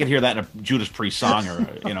not going to hear that in a Judas Priest song or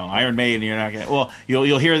Iron Maiden. You're not going to. Well,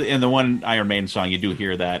 you'll hear in the one Iron Maiden song, you do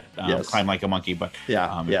hear that Climb Like a Monkey, but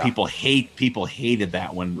people hated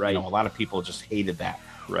that one. Right. A lot of people just hated that.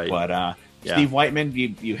 Right. But Steve Whiteman,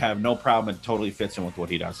 you have no problem. It totally fits in with what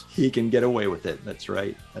he does. He can get away with it. That's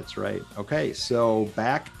right. Okay, so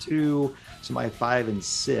back to my 5 and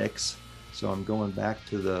 6. So I'm going back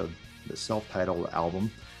to the self-titled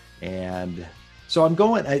album, and so I'm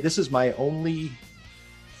going. This is my only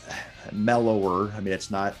mellower. I mean, it's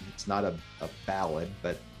not a ballad,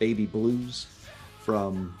 but Baby Blues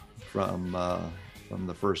from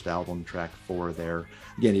the first album, track 4 there.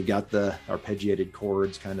 Again, you've got the arpeggiated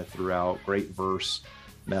chords kind of throughout. Great verse,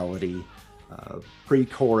 melody.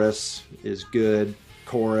 Pre-chorus is good.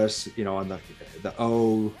 Chorus, on the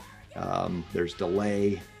O, there's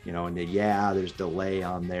delay, and there's delay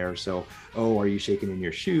on there. So, oh, are you shaking in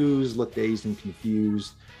your shoes? Look dazed and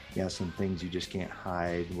confused. Yeah, some things you just can't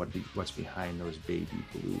hide. What's behind those baby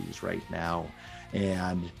blues right now?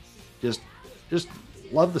 And just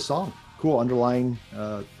love the song. Cool underlying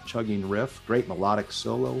chugging riff, great melodic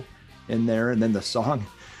solo in there, and then the song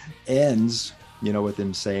ends, with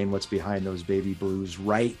him saying what's behind those baby blues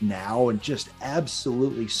right now, and just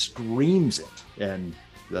absolutely screams it. And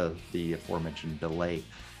the aforementioned delay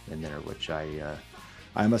in there, which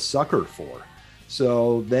I'm a sucker for.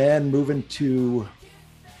 So then moving to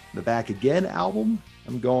the Back Again album,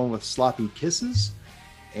 I'm going with Sloppy Kisses,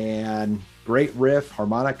 and great riff,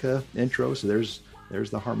 harmonica intro. So there's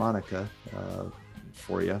the harmonica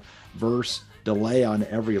for you. Verse, delay on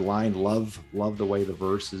every line. Love the way the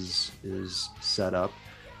verse is set up.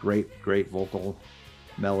 Great vocal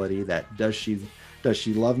melody. That does she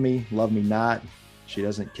love me not? She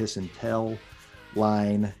doesn't kiss and tell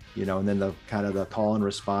line, and then the kind of the call and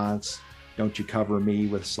response. Don't you cover me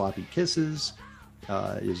with sloppy kisses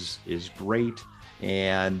is great.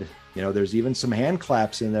 And there's even some hand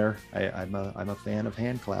claps in there. I'm a fan of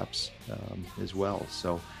hand claps as well.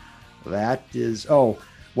 So that is,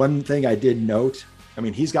 one thing I did note. I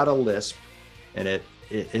mean, he's got a lisp, and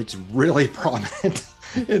it's really prominent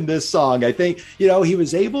in this song. I think he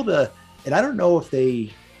was able to, and I don't know if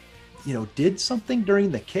they did something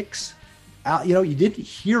during the kicks. You didn't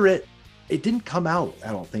hear it. It didn't come out,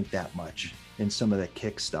 I don't think, that much in some of the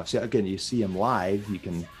kick stuff. So again, you see him live, you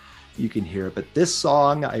can hear it. But this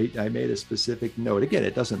song, I made a specific note. Again,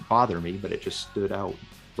 it doesn't bother me, but it just stood out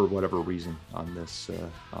for whatever reason on this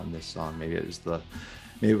song. Maybe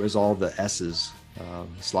it was all the S's,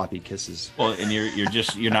 sloppy kisses. Well, and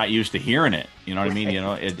you're not used to hearing it. You know what I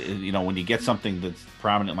mean? When you get something that's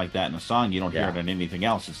prominent like that in a song, you don't hear it in anything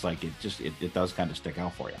else. It's like it does kind of stick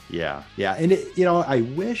out for you. Yeah. And I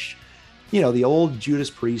wish, the old Judas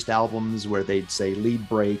Priest albums where they'd say lead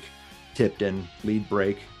break, Tipton, lead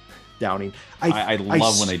break, Downing. I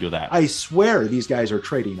love when they do that. I swear these guys are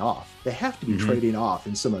trading off. They have to be trading off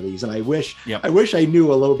in some of these, and I wish I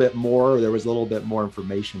knew a little bit more. Or there was a little bit more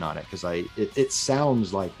information on it, because it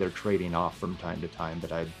sounds like they're trading off from time to time,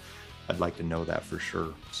 but I'd like to know that for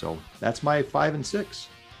sure. So that's my 5 and 6.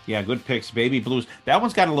 Yeah, good picks. Baby Blues. That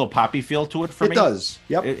one's got a little poppy feel to it for me. It does.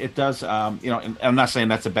 Yep. It does. And I'm not saying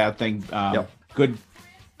that's a bad thing. Good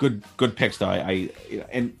picks though.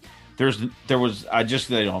 And there was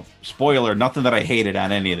just spoiler, nothing that I hated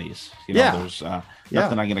on any of these. There's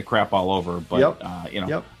nothing I'm gonna crap all over. But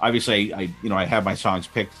obviously I have my songs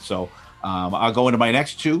picked. So I'll go into my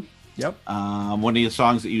next two. Yep. One of the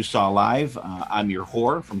songs that you saw live, I'm Your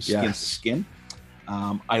Whore from Skin to Skin.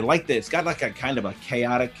 I like that it's got like a kind of a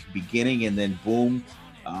chaotic beginning, and then boom,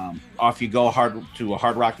 Off you go, hard to a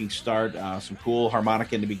hard rocking start. Some cool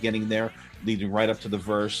harmonica in the beginning there, leading right up to the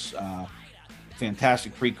verse.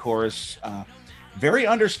 Fantastic pre-chorus. Very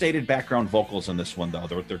understated background vocals in this one, though.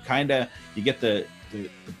 They're kind of, you get the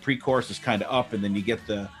pre-chorus is kind of up, and then you get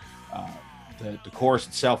the chorus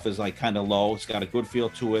itself is like kind of low. It's got a good feel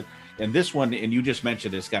to it. And this one, and you just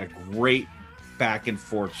mentioned, it's got a great back and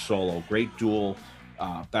forth solo, great dual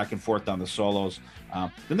back and forth on the solos.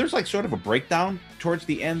 Then there's like sort of a breakdown towards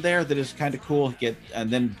the end there that is kind of cool. And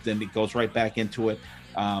then it goes right back into it,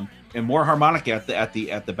 and more harmonica at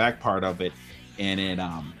the back part of it, and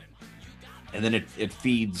then it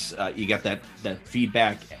feeds. You got that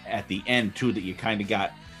feedback at the end too that you kind of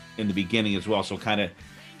got in the beginning as well. So kind of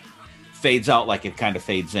fades out like it kind of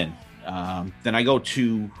fades in. Then I go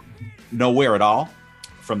to Nowhere at All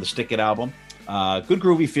from the Stick It album. Good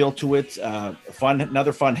groovy feel to it.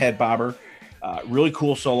 Another fun head bobber. Really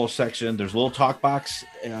cool solo section. There's a little talk box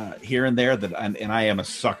here and there and I am a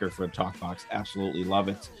sucker for a talk box. Absolutely love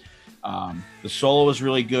it. The solo is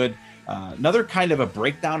really good. Another kind of a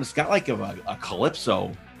breakdown. It's got like a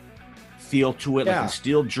calypso feel to it, like a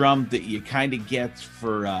steel drum that you kind of get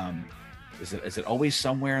for. Is it Always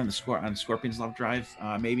Somewhere on Scorpions Love Drive?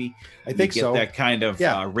 Maybe I think you get that kind of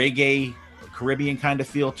reggae Caribbean kind of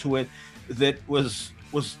feel to it. That was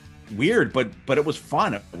weird, but it was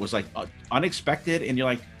fun. It was like unexpected, and you're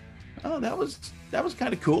like, oh, that was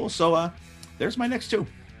kind of cool. So there's my next two.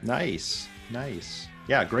 Nice.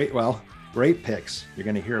 Yeah, great. Well, great picks. You're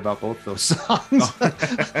going to hear about both those songs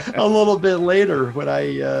a little bit later when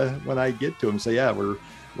I get to them. So yeah, we're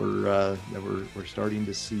starting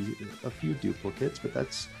to see a few duplicates, but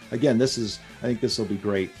that's, again, I think this will be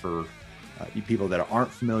great for you people that aren't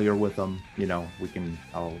familiar with them. You know,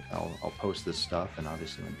 I'll post this stuff, and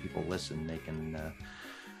obviously when people listen, they can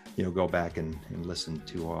go back and listen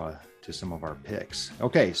to some of our picks.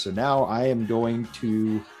 Okay, so now I am going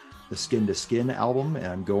to the Skin to Skin album, and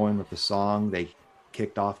I'm going with the song they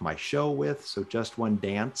kicked off my show with, So Just One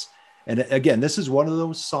Dance. And again, this is one of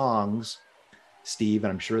those songs, Steve,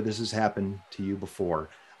 and I'm sure this has happened to you before.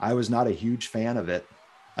 I was not a huge fan of it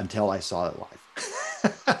until I saw it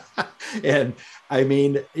live. And I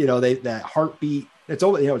mean, that heartbeat, it's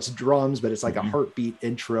only, it's drums, but it's like a heartbeat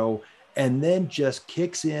intro, and then just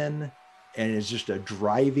kicks in, and it's just a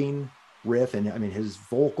driving riff. And I mean, his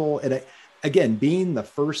vocal, and again, being the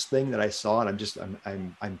first thing that I saw,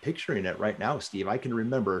 and I'm picturing it right now, Steve. I can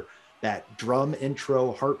remember that drum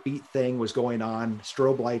intro heartbeat thing was going on,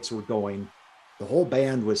 strobe lights were going, the whole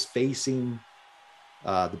band was facing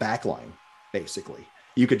the back line, basically.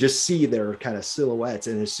 You could just see their kind of silhouettes.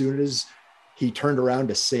 And as soon as he turned around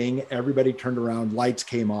to sing, everybody turned around, lights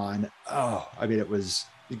came on. Oh, I mean,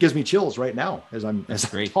 it gives me chills right now as I'm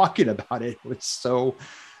talking about it. It was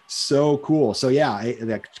so cool. So yeah,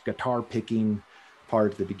 that guitar picking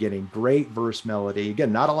part at the beginning, great verse melody.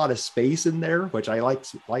 Again, not a lot of space in there, which I like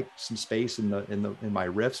some space in my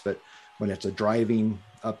riffs, but when it's a driving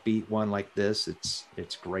upbeat one like this,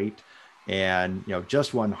 it's great. And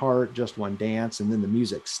just one heart, just one dance, and then the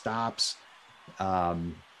music stops.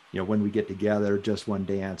 When we get together, just one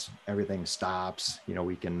dance, everything stops.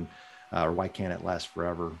 We can, or Why Can't It Last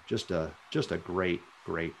Forever? Just a great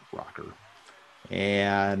rocker.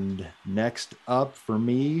 And next up for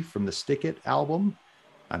me from the Stick It album,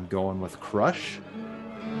 I'm going with Crush.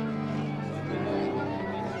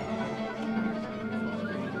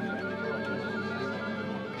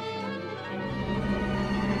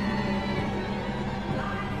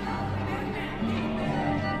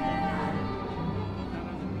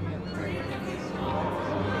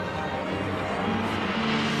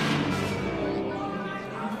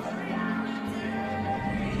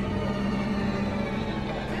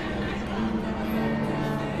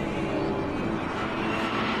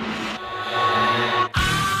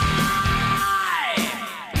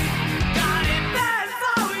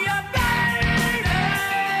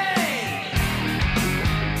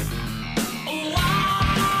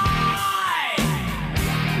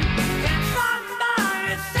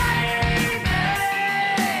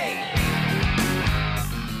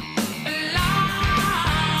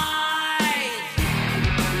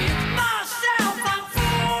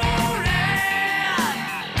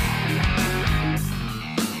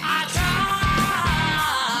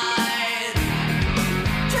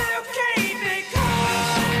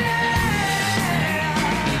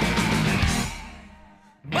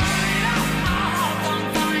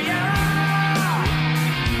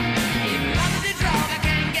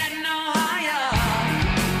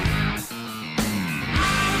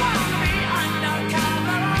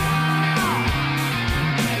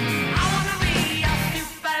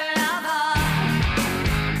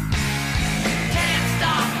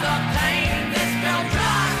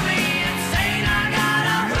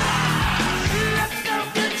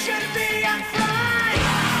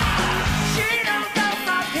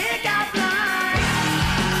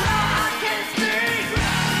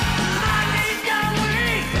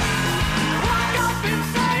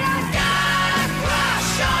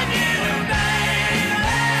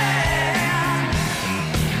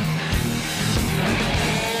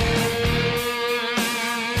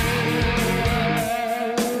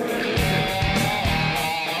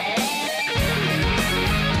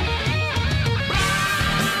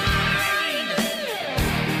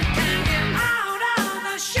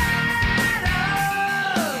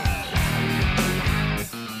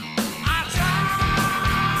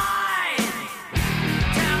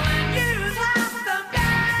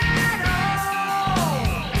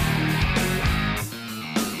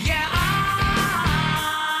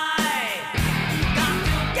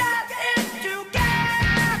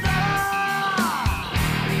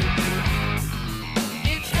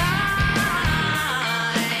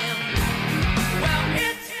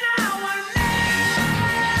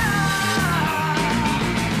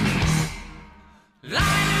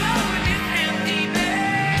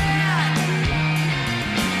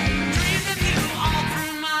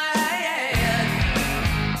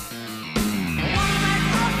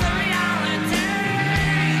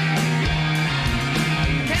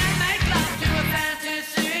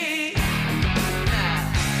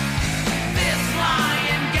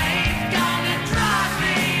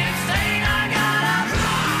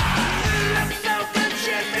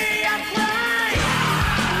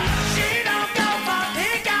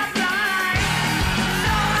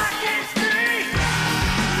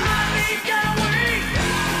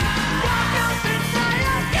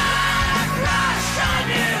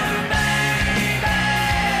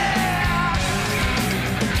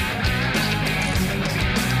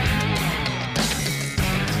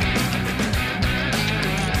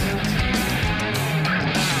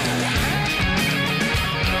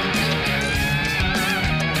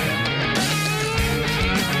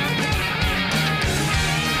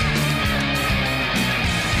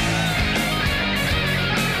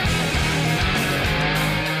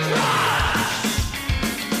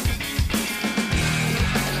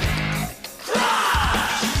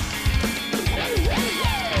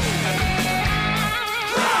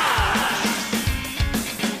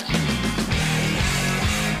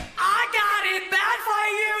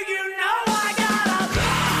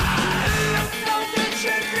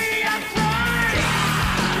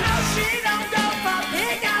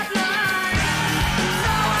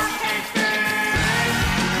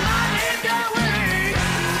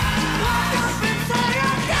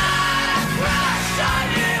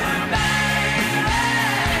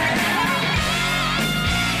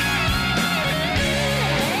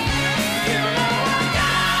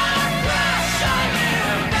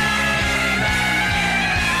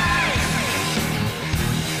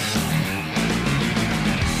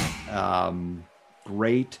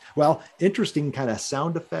 Great. Well, interesting kind of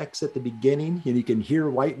sound effects at the beginning. And you can hear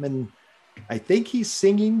Whiteman, I think he's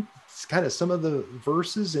singing kind of some of the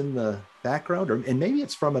verses in the background, and maybe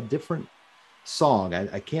it's from a different song.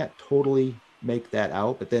 I can't totally make that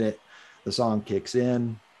out, but then the song kicks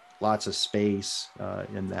in, lots of space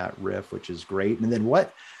in that riff, which is great. And then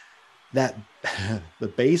the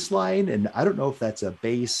bass line, and I don't know if that's a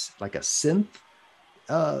bass, like a synth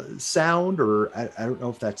sound, or I don't know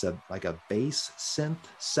if that's like a bass synth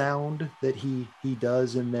sound that he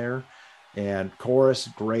does in there. And chorus,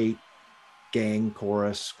 great gang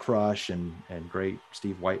chorus, Crush, and great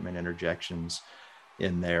Steve Whiteman interjections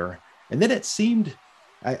in there. And then it seemed,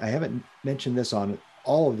 I haven't mentioned this on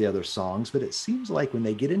all of the other songs, but it seems like when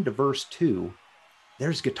they get into verse 2,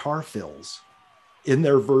 there's guitar fills in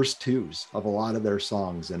their verse 2s of a lot of their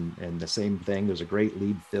songs. And the same thing, there's a great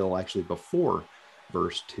lead fill actually before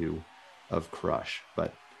verse 2 of Crush.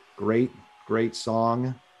 But great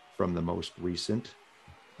song from the most recent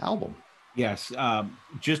album. Yes,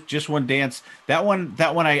 just one dance. That one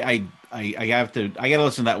I gotta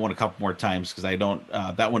listen to that one a couple more times, because I don't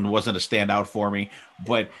that one wasn't a standout for me.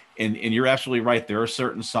 But and you're absolutely right. There are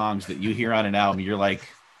certain songs that you hear on an album, you're like,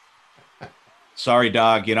 sorry,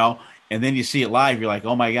 dog, and then you see it live, you're like,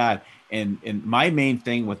 oh my God. And my main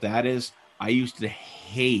thing with that is I used to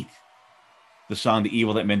hate the song "The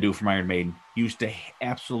Evil That Men Do" from Iron Maiden. Used to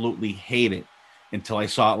absolutely hate it until I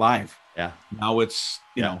saw it live. Yeah. Now it's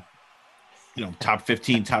top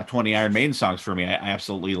 15, top 20 Iron Maiden songs for me. I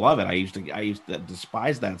absolutely love it. I used to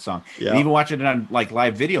despise that song. Yeah. And even watching it on like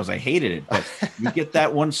live videos, I hated it. But you get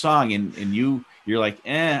that one song and you're like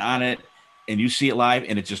on it, and you see it live,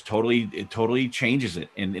 and it just totally changes it.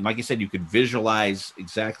 And like I said, you could visualize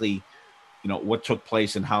exactly what took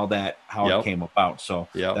place and how it came about. So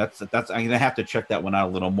that's I'm gonna have to check that one out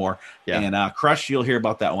a little more. Yeah. And Crush, you'll hear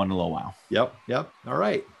about that one in a little while. Yep. All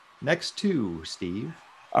right. Next two, Steve.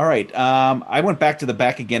 All right. I went back to the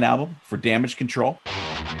Back Again album for Damage Control.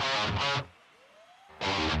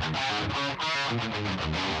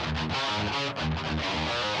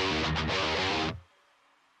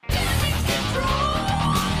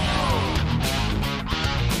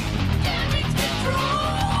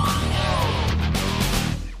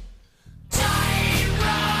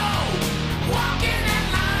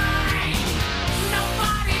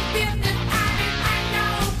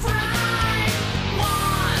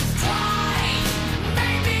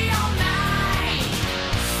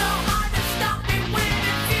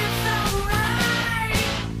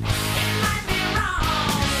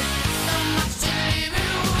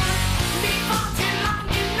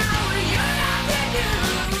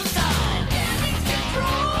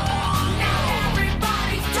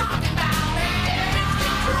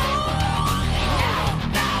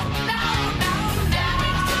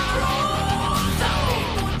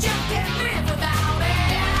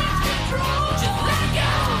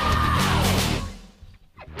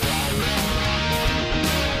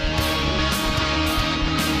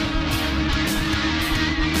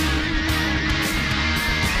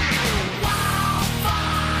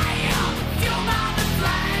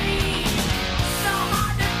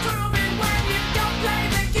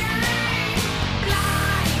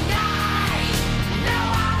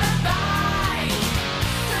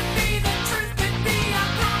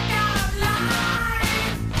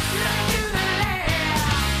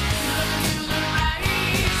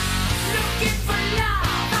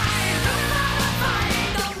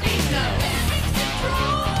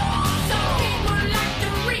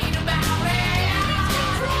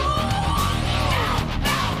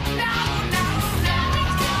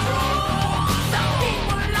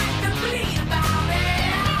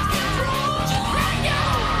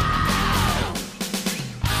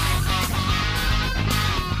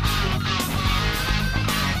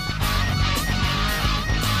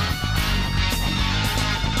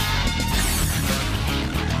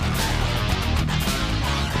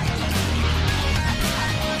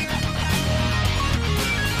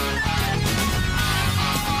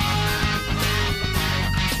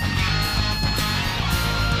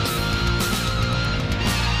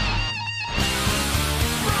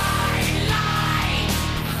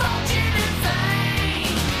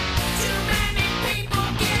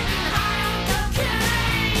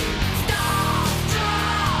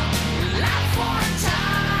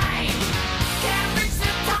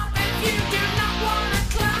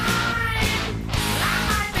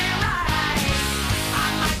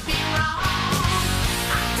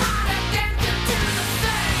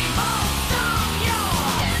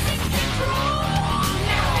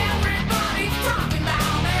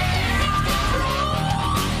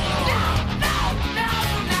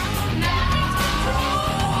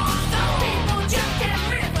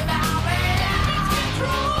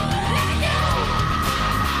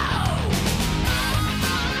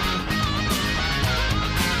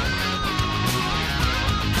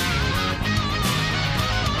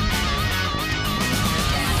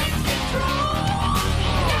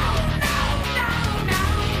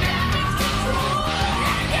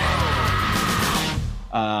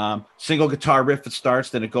 single guitar riff that starts,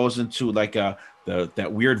 then it goes into like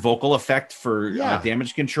that weird vocal effect for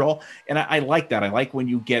Damage Control, and I like that. I like when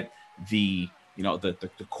you get the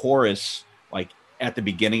chorus like at the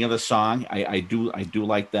beginning of the song. I do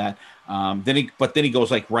like that. Then he goes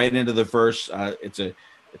like right into the verse. It's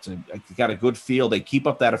got a good feel. They keep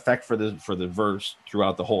up that effect for the verse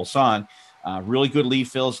throughout the whole song. Really good lead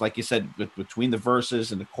fills, like you said, between the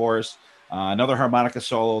verses and the chorus. Another harmonica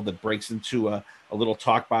solo that breaks into a little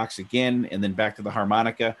talk box again, and then back to the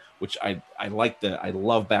harmonica, which I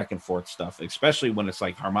love back and forth stuff, especially when it's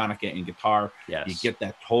like harmonica and guitar. Yes. You get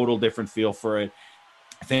that total different feel for it.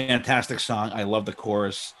 Fantastic song. I love the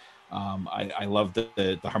chorus. I love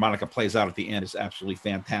the harmonica plays out at the end. Is absolutely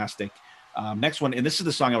fantastic. Next one, and this is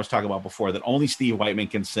the song I was talking about before that only Steve Whiteman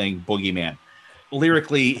can sing, Boogeyman.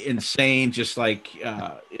 Lyrically insane, just like,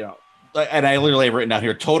 and I literally have written down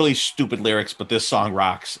here, totally stupid lyrics, but this song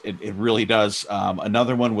rocks. It really does.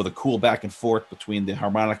 Another one with a cool back and forth between the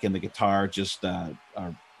harmonica and the guitar, just an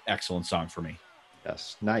excellent song for me.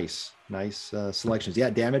 Yes, nice selections. Yeah,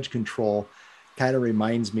 Damage Control kind of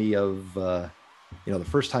reminds me of, the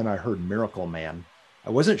first time I heard Miracle Man. I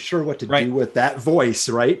wasn't sure what to do with that voice,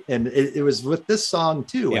 right? And it was with this song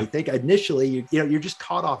too. Yeah. I think initially, you're just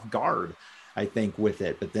caught off guard, I think, with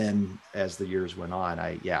it. But then as the years went on,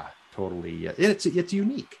 totally. It's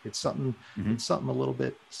unique. It's something. Mm-hmm. It's something a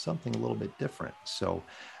little bit different. So,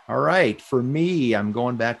 all right, for me, I'm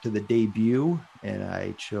going back to the debut, and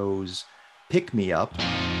I chose "Pick Me Up."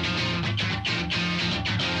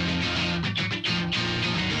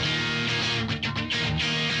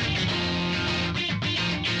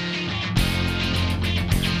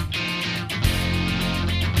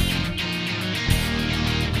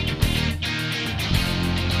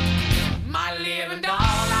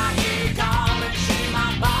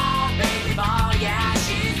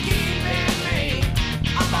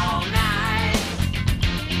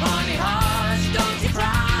 Honey horse, don't you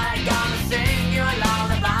cry, gonna sing you a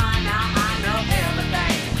lullaby.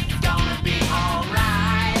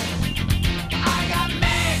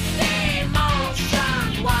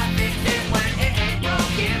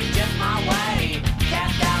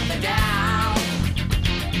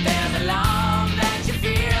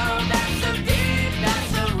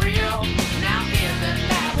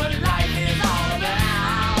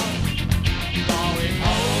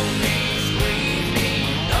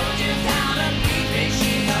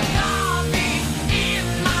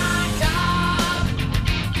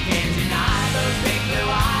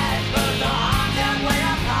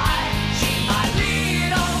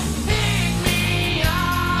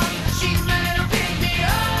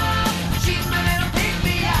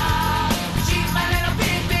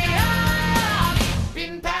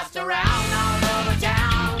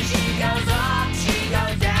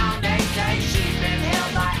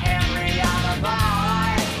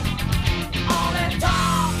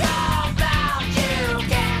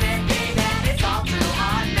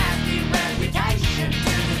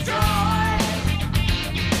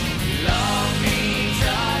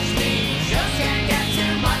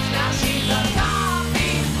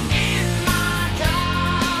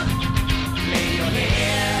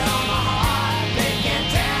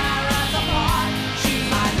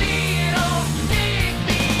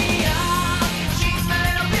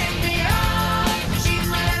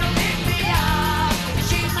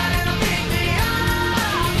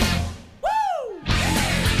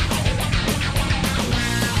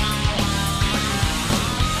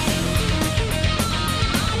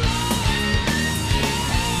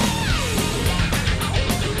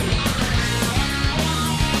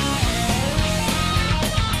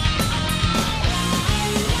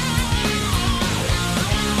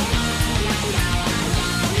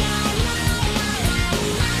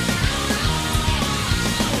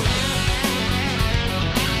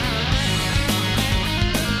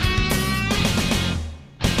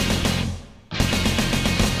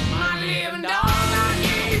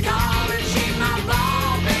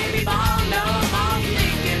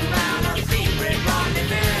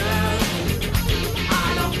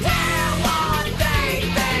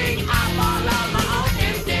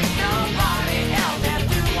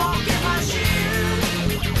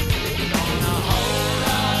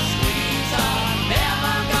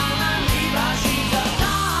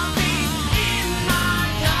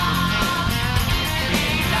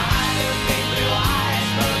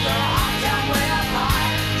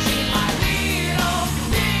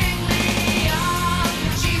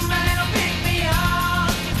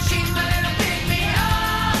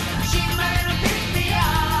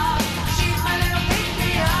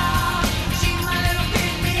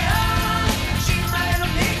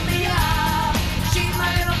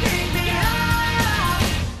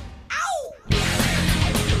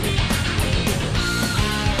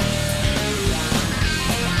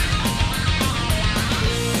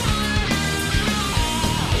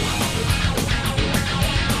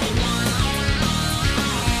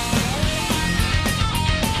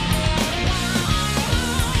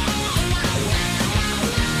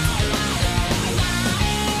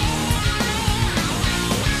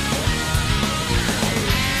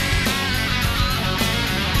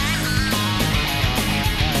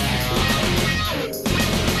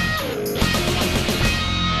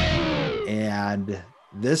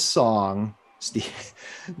 this song, Steve,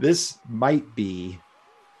 this might be,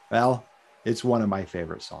 well, it's one of my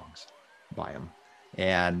favorite songs by him.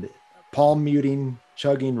 And palm muting,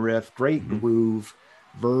 chugging riff, great groove,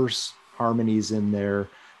 verse, harmonies in there,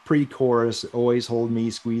 pre-chorus, always hold me,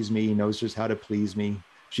 squeeze me, knows just how to please me.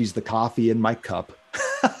 She's the coffee in my cup.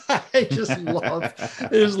 I just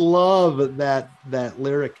love that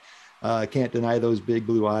lyric. Can't deny those big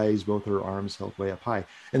blue eyes, both her arms held way up high.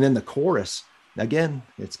 And then the chorus, again,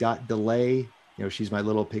 it's got delay. You know, she's my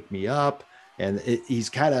little pick me up, and he's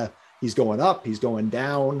going up, he's going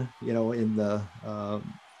down, you know, in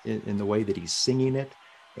the way that he's singing it,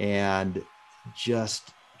 and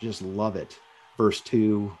just love it. Verse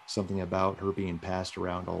 2, something about her being passed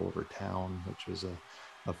around all over town, which was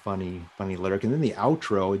a funny lyric. And then the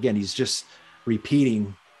outro, again, he's just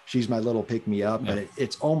repeating, she's my little pick me up, and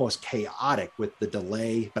it's almost chaotic with the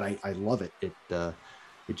delay, but I love it. It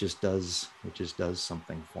just does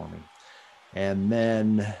something for me. And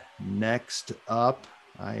then next up,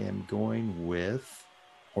 I am going with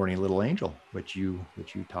Horny Little Angel, which you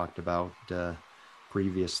talked about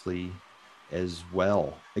previously as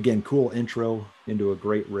well. Again, cool intro into a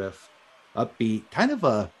great riff, upbeat, kind of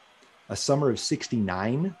a Summer of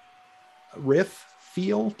 '69 riff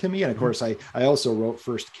feel to me. And of course, I also wrote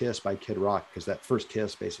First Kiss by Kid Rock, because that First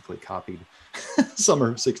Kiss basically copied Summer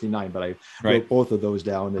of '69, but I wrote both of those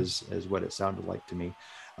down as what it sounded like to me.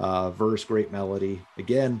 Verse, great melody.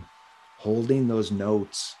 Again, holding those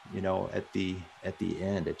notes, you know, at the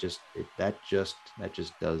end, that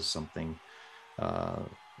just does something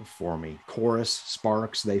for me. Chorus,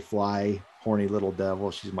 sparks, they fly, horny little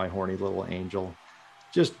devil, she's my horny little angel.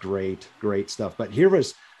 Just great stuff. But here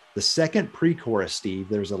was the second pre-chorus, Steve.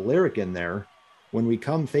 There's a lyric in there: when we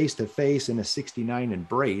come face to face in a '69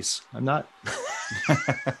 embrace. I'm not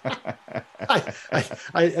I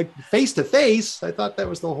face to face. I thought that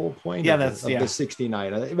was the whole point of the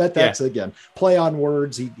 '69. But that's again, play on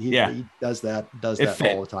words. He does that all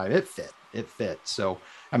the time. It fit. So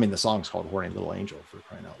I mean, the song's called Horny Little Angel, for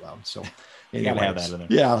crying out loud. So you gotta have that in there.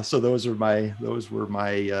 Yeah. So those were my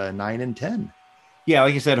 9 and 10. Yeah,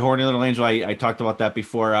 like you said, Horny Little Angel, I talked about that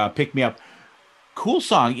before. Pick Me Up. Cool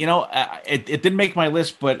song. You know, it didn't make my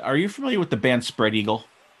list, but are you familiar with the band Spread Eagle?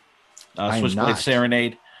 Switchblade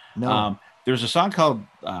Serenade. No. There's a song called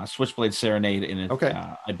Switchblade Serenade, and it,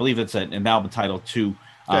 I believe it's an album title too.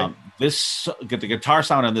 The guitar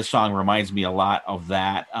sound on this song reminds me a lot of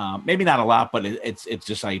that. Maybe not a lot, but it's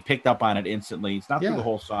just, I picked up on it instantly. It's not through the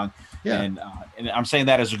whole song, and I'm saying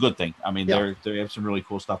that as a good thing. I mean, they have some really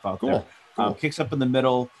cool stuff out there. Cool. Kicks up in the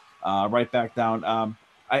middle, right back down.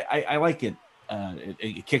 I like it.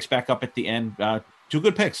 It kicks back up at the end. Two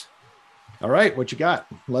good picks. All right, what you got?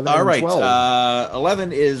 11 All and right, 12.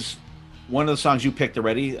 11 is one of the songs you picked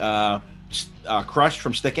already. Crush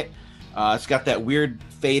from Stick It. It's got that weird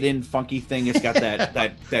fade-in funky thing. It's got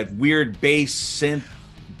that weird bass synth,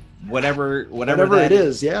 whatever it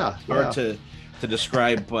is. Yeah, hard to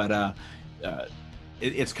describe, but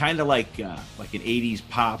it's kind of like an 80s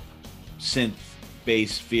pop synth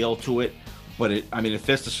bass feel to it. But it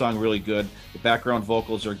fits the song really good. The background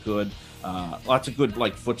vocals are good. Lots of good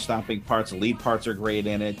like foot stomping parts. The lead parts are great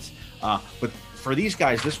in it. But for these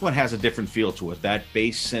guys, this one has a different feel to it. That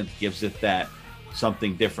bass synth gives it that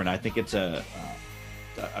something different. I think it's a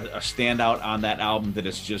standout on that album that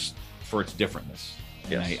is just for its differentness.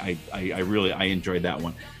 And I really enjoyed that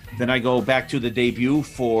one. Then I go back to the debut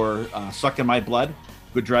for Suckin' My Blood.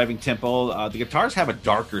 Good driving tempo. The guitars have a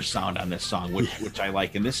darker sound on this song, which I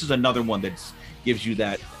like. And this is another one that gives you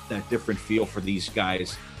that different feel for these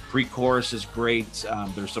guys. Pre-chorus is great.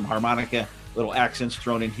 There's some harmonica, little accents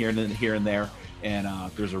thrown in here and there.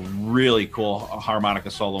 And there's a really cool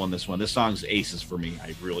harmonica solo in this one. This song's aces for me.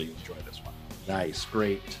 I really enjoy this one. Nice,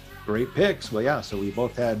 great picks. Well, yeah. So we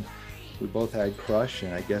both had Crush,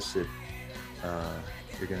 and I guess you're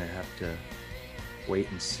gonna have to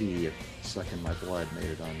wait and see if Suckin' My Blood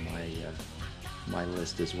made it on my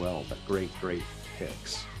list as well. But great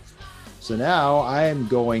picks. So now I am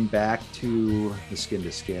going back to the Skin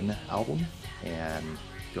to Skin album and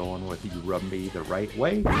going with You Rub Me the Right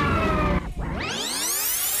Way. Yeah.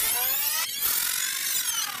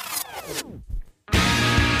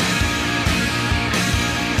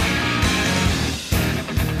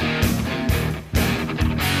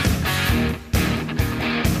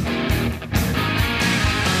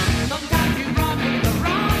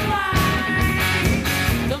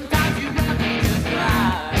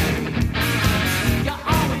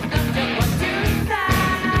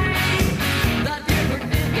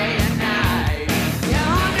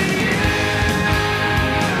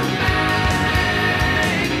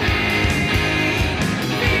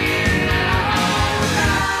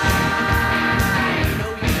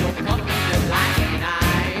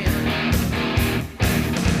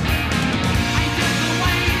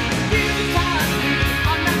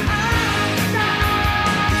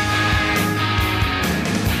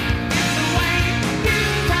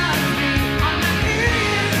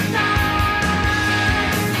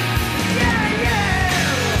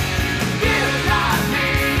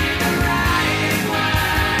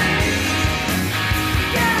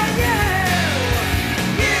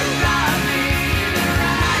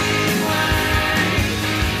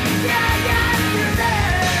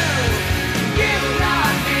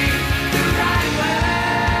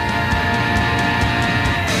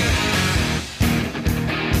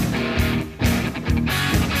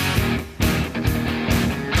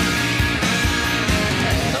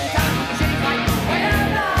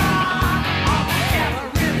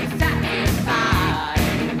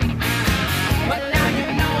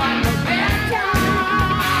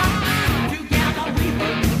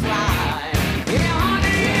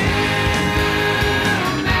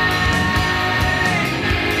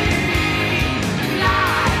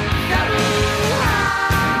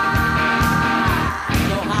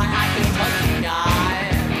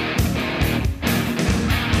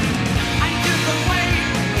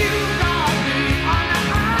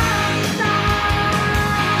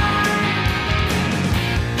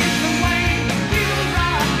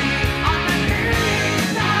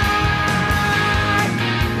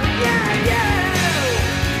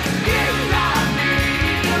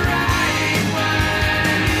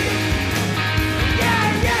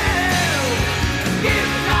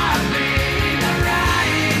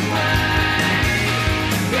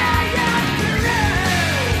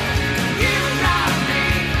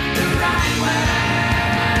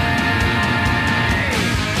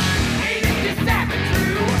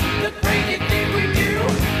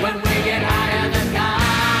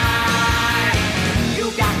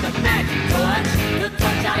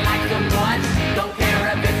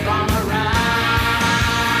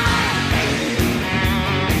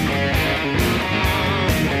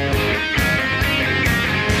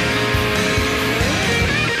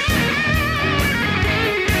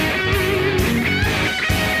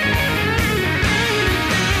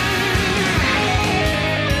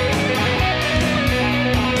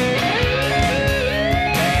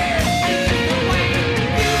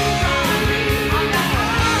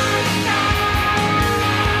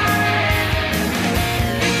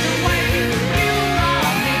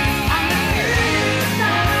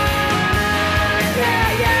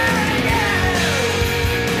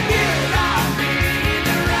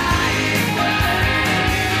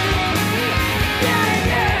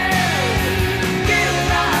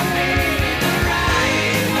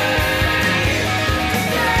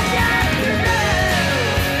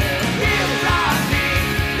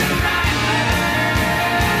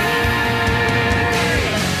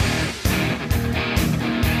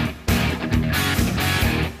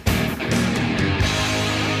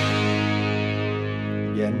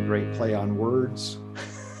 great play on words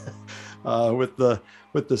with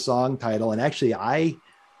the song title. And actually,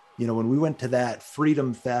 when we went to that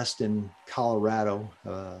Freedom Fest in Colorado,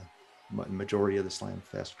 majority of the Slam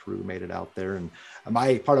Fest crew made it out there, and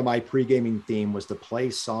part of my pre-gaming theme was to play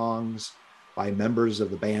songs by members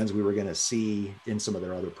of the bands we were going to see in some of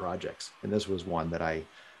their other projects, and this was one that I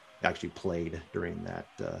actually played during that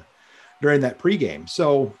pregame.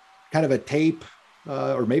 So kind of a tape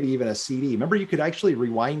or maybe even a CD. Remember, you could actually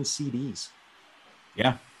rewind CDs.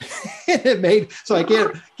 Yeah. It made, so I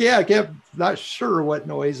can't, not sure what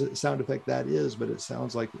sound effect that is, but it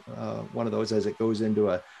sounds like one of those as it goes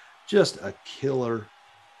into just a killer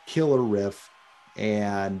riff.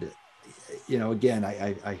 And, again,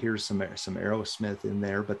 I hear some Aerosmith in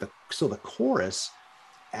there, but the chorus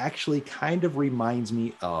actually kind of reminds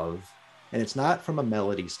me of, and it's not from a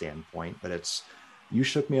melody standpoint, but it's "You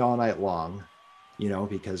Shook Me All Night Long,"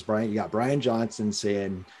 because you got Brian Johnson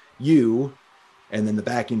saying "you," and then the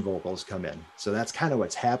backing vocals come in. So that's kind of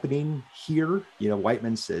what's happening here.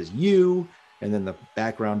 Whiteman says "you," and then the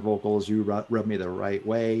background vocals, "You rub me the right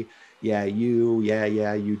way. Yeah, you,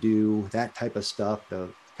 yeah, you do." That type of stuff. The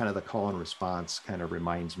kind of the call and response kind of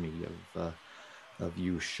reminds me of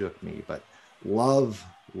 "You Shook Me." But love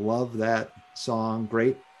that song.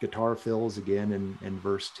 Great guitar fills again in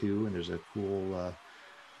verse 2, and there's a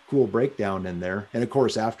cool breakdown in there. And of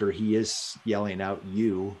course, after he is yelling out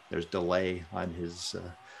 "you," there's delay on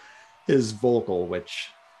his vocal, which,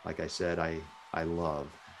 like I said, I love.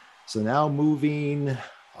 So now moving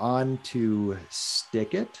on to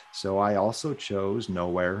Stick It. So I also chose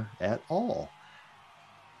Nowhere at All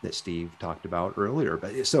that Steve talked about earlier.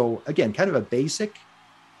 But so again, kind of a basic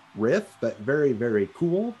riff, but very, very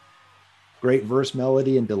cool. Great verse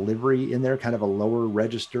melody and delivery in there, kind of a lower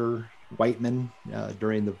register Whiteman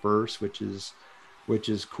during the verse, which is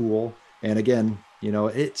cool. And again,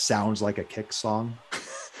 it sounds like a Kick song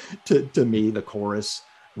to me. The chorus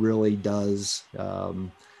really does.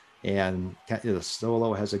 And the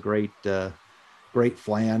solo has a great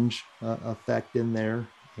flange effect in there,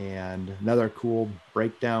 and another cool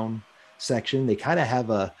breakdown section. They kind of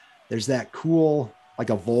have there's that cool, like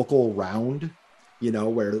a vocal round,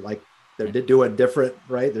 where like they're doing different,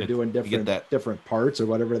 right? They're doing different parts or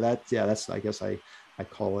whatever that's, I guess I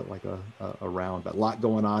call it like a round, but a lot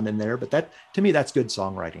going on in there. But that, to me, that's good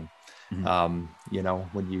songwriting. Mm-hmm.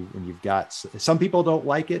 When you've got, some people don't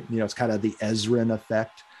like it, it's kind of the Ezrin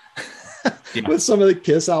effect. Yeah. With some of the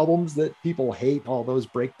Kiss albums that people hate, all those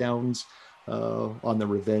breakdowns on the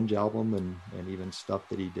Revenge album and even stuff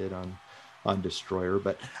that he did on Destroyer.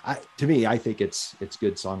 But to me, I think it's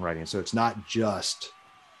good songwriting. So it's not just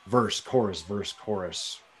verse,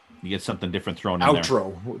 chorus. You get something different thrown in there.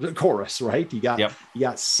 Outro, the chorus, right? You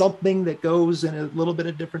got something that goes in a little bit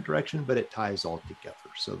of different direction, but it ties all together.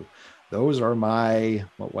 So those are my,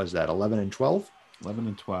 what was that, 11 and 12? 11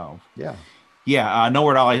 and 12. Yeah. Yeah,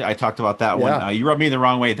 Nowhere at All. I talked about that one. Yeah. You rubbed me the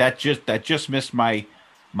wrong way. That just missed my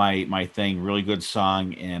thing. Really good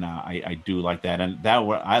song, and I do like that. And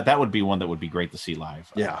that would be one that would be great to see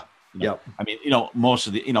live. Yeah. Yep. I mean, most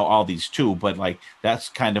of the, all these too, but like that's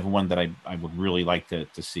kind of one that I would really like to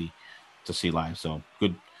see live. So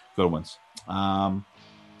good ones. My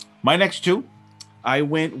next two, I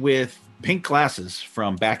went with Pink Glasses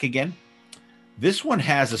from Back Again. This one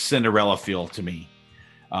has a Cinderella feel to me.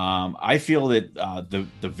 I feel that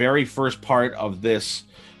the very first part of this,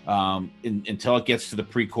 until it gets to the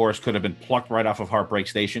pre-chorus, could have been plucked right off of Heartbreak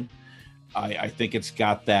Station. I think it's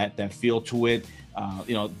got that feel to it.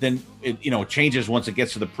 Then it changes once it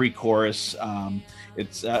gets to the pre-chorus.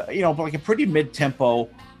 It's like a pretty mid-tempo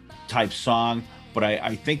type song, but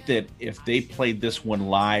I think that if they played this one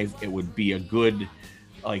live, it would be a good,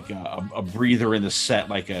 like a breather in the set,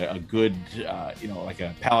 like a good, like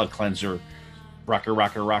a palate cleanser.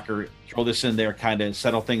 Rocker, throw this in there, kind of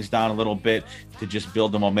settle things down a little bit to just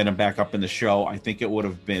build the momentum back up in the show. I think it would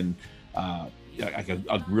have been like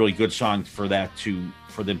a really good song for them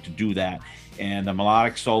to do that. And the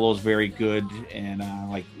melodic solo is very good, and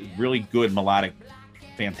like really good melodic,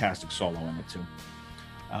 fantastic solo in it too.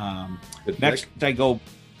 Next, I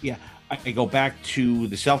go back to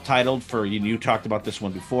the self-titled for you talked about this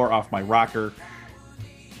one before, Off My Rocker.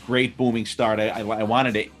 Great booming start. I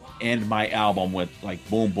wanted to end my album with like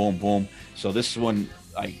boom, boom, boom. So this one,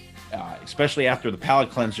 especially after the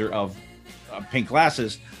palate cleanser of Pink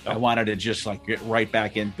Glasses, I wanted to just like get right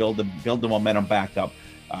back in, build the momentum back up.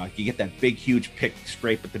 You get that big, huge pick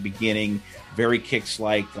scrape at the beginning, very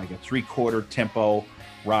Kicks-like a 3/4 tempo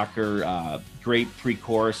rocker, great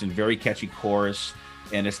pre-chorus and very catchy chorus.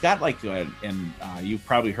 And it's got like, and you've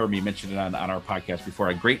probably heard me mention it on our podcast before,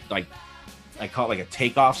 a great like I call it like a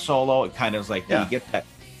takeoff solo. It kind of is like Yeah. you get that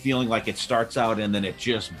feeling like it starts out and then it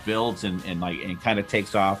just builds and kind of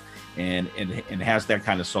takes off and has that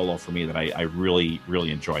kind of solo for me that I really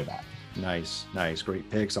enjoy that. Nice, great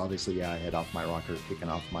picks. Obviously, yeah, I had Off My Rocker kicking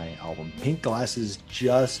off my album. Pink Glasses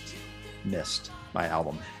just missed my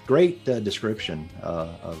album. Great description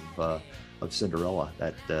of Cinderella.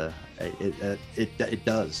 That it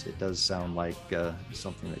does sound like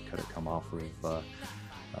something that could have come off of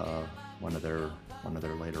one of their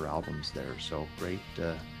later albums there. So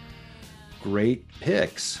great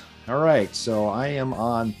picks. All right, so I am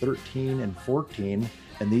on 13 and 14,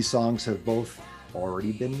 and these songs have both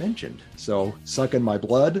already been mentioned. So Sucking My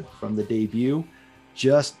Blood from the debut,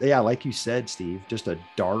 just, yeah, like you said, Steve, just a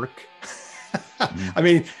dark, I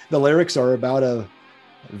mean, the lyrics are about a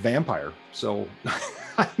vampire. So,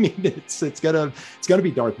 I mean, it's gonna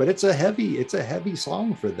be dark, but it's a heavy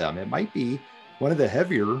song for them. It might be one of the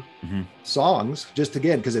heavier songs, just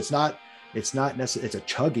again, because it's not necessarily, it's a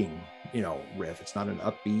chugging, riff. It's not an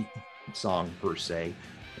upbeat song per se.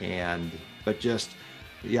 But just,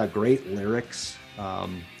 yeah, great lyrics.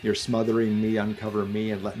 You're smothering me, uncover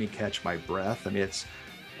me, and let me catch my breath. I mean, it's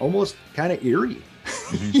almost kind of eerie,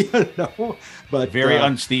 but very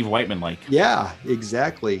un-Steve Whiteman like. Yeah,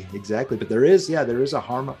 exactly. But there is a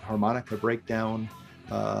harmonica breakdown.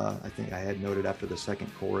 I think I had noted after the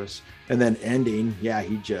second chorus, and then ending. Yeah,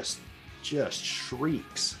 he just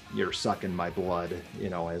shrieks, "You're sucking my blood,"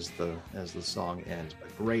 as the song ends.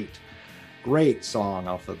 But great song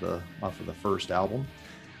off of the first album.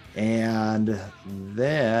 And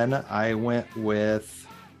then I went with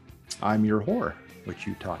I'm Your Whore, which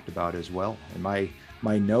you talked about as well. And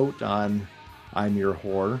my note on I'm Your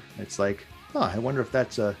Whore, it's like, I wonder if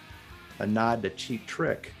that's a nod to Cheap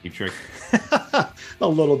Trick. Cheap Trick. A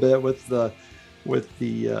little bit with the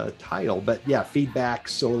title. But yeah, feedback,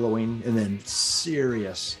 soloing, and then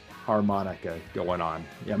serious harmonica going on.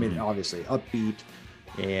 I mean, obviously upbeat,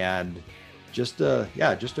 and just a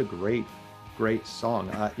great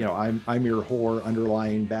song. I'm Your Whore,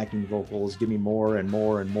 underlying backing vocals, give me more and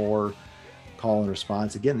more and more, call and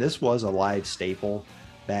response. Again, this was a live staple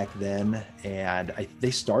back then, and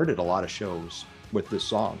they started a lot of shows with this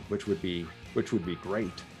song, which would be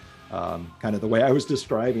great. Kind of the way I was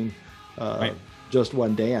describing right. Just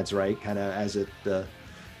One Dance, right? Kind of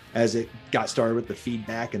as it got started with the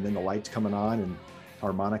feedback and then the lights coming on and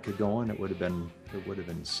harmonica going, it would have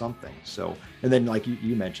been something. So, and then like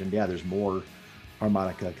you mentioned, yeah, there's more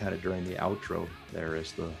harmonica kind of during the outro there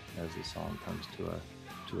as the song comes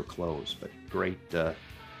to a close. But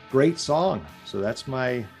great song. So that's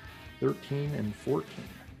my 13 and 14.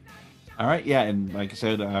 All right, yeah, and like I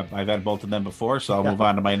said, I've had both of them before, so I'll move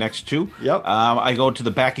on to my next two. Yep. I go to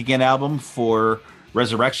the Back Again album for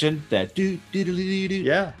Resurrection. That do.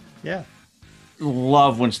 Yeah.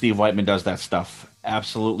 Love when Steve Whiteman does that stuff.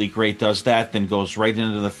 Absolutely great. Does that, then goes right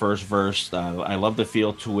into the first verse. I love the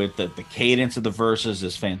feel to it. The cadence of the verses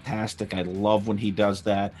is fantastic. I love when he does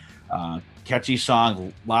that. Catchy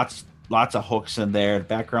song, lots of hooks in there.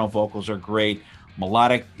 Background vocals are great.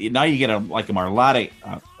 Melodic. Now you get a melodic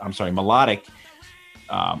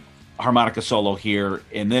harmonica solo here,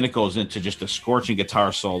 and then it goes into just a scorching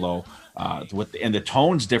guitar solo. And the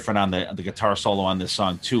tone's different on the guitar solo on this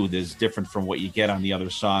song too. There's different from what you get on the other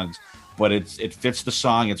songs, but it fits the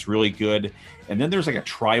song. It's really good. And then there's like a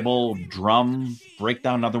tribal drum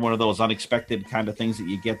breakdown, another one of those unexpected kind of things that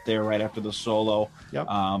you get there right after the solo. Yep.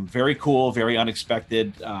 Very cool, very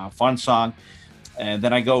unexpected, fun song. And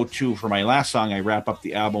then I go to, for my last song, I wrap up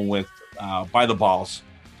the album with By the Balls.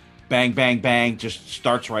 Bang, bang, bang. Just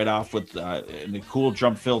starts right off with the cool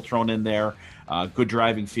drum fill thrown in there. Good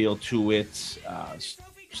driving feel to it.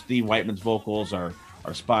 Steve Whiteman's vocals are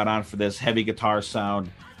spot on for this. Heavy guitar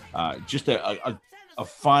sound. Just a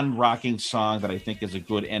fun rocking song that I think is a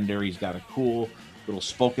good ender. He's got a cool little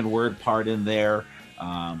spoken word part in there.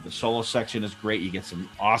 The solo section is great. You get some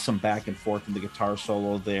awesome back and forth in the guitar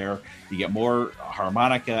solo there. You get more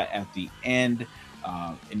harmonica at the end.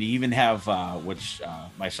 And you even have, which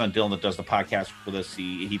my son Dylan that does the podcast with us,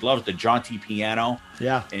 he loves the jaunty piano.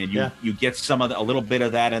 Yeah. And you get a little bit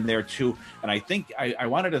of that in there too. And I think I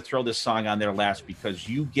wanted to throw this song on there last because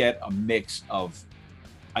you get a mix of,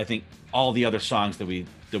 I think, all the other songs that we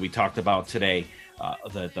talked about today.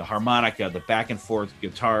 The harmonica, the back and forth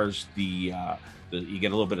guitars, you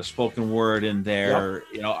get a little bit of spoken word in there.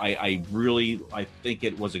 Yep. I think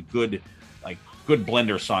it was a good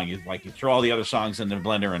blender song. You throw all the other songs in the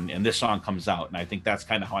blender and this song comes out. And I think that's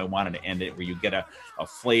kind of how I wanted to end it, where you get a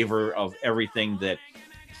flavor of everything that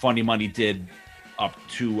Funny Money did up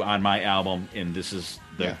to on my album, and this is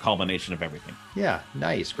the culmination of everything. Yeah,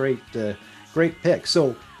 nice, great pick.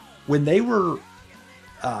 So when they were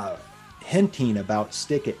hinting about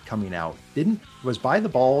Stick It coming out, was By the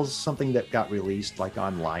Balls something that got released like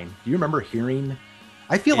online? Do you remember hearing?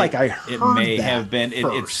 I feel like I heard it may that have been.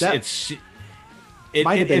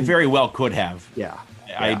 It very well could have. Yeah.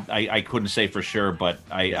 I couldn't say for sure, but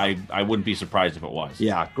I wouldn't be surprised if it was.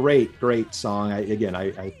 Yeah, great song.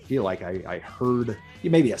 I feel like I heard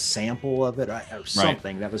maybe a sample of it or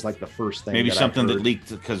something. That was like the first thing. Maybe something that leaked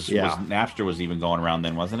because Napster was even going around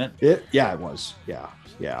then, wasn't it? It was.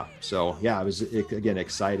 Yeah. So I was again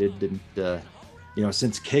excited, and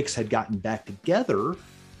since Kix had gotten back together,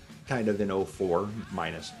 kind of in 2004,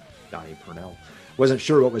 minus Donnie Purnell, wasn't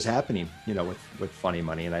sure what was happening, with Funny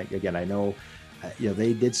Money, and I know.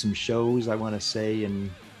 They did some shows, I want to say in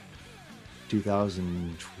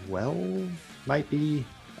 2012 might be.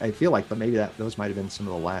 I feel like, but maybe those might have been some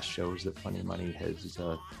of the last shows that Funny Money has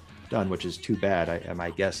done, which is too bad. My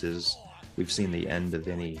guess is we've seen the end of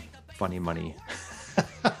any Funny Money.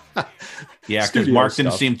 Yeah, because Mark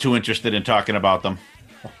didn't seem too interested in talking about them.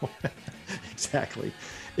 Exactly.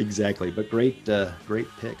 But great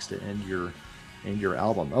picks to end your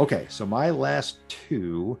album. Okay, so my last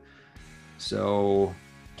two. So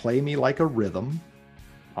Play Me Like a Rhythm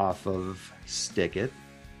off of Stick It.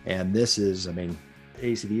 And this is,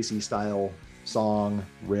 AC/DC style song,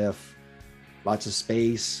 riff, lots of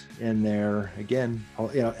space in there. Again,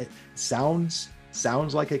 it sounds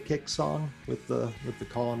like a Kix song with the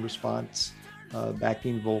call and response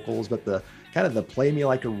backing vocals, but the kind of the Play Me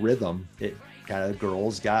Like a Rhythm, it kind of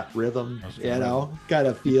Girls Got Rhythm, kind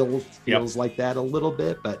of feels like that a little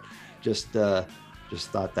bit, but just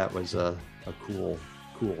thought that was a cool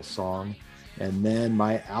song. And then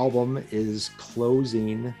my album is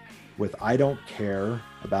closing with I Don't Care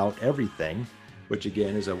About Everything, which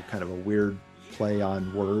again is a kind of a weird play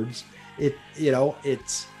on words. It's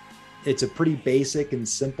a pretty basic and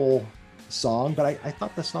simple song, but I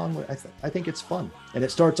thought the song, I think it's fun. And it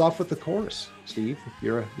starts off with the chorus. Steve,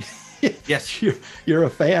 you're a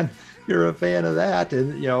fan of that,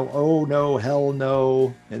 and oh no, hell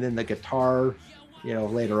no, and then the guitar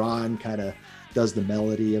later on kind of does the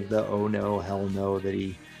melody of the oh no, hell no that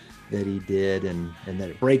he did, and then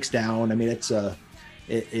it breaks down.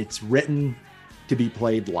 It's written to be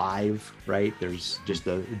played live, right? There's just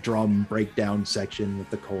a drum breakdown section with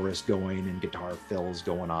the chorus going and guitar fills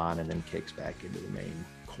going on, and then kicks back into the main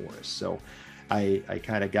chorus. So I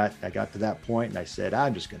kind of got to that point, and I said,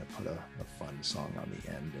 I'm just going to put a fun song on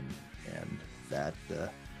the end, and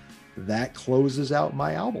that closes out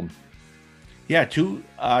my album. Yeah, two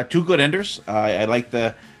good enders. I like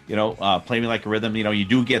the Play Me Like a Rhythm. You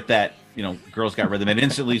do get that Girls Got Rhythm, and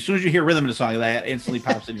instantly, as soon as you hear rhythm in a song, that instantly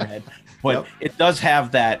pops in your head. But it does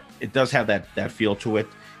have that feel to it,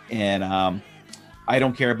 and I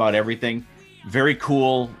Don't Care About Everything. Very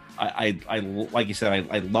cool. I like you said,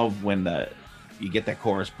 I love when you get that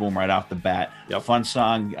chorus boom right off the bat. Fun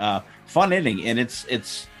song, fun ending, and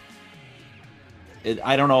it's.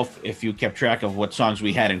 I don't know if you kept track of what songs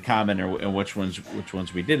we had in common and which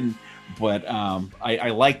ones we didn't, but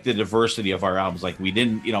I like the diversity of our albums. Like we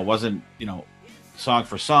didn't, wasn't song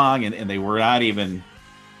for song, and they were not even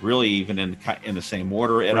really in the same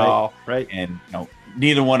order at all. Right. And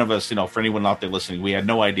neither one of us, for anyone out there listening, we had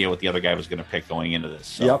no idea what the other guy was going to pick going into this.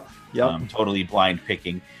 So, totally blind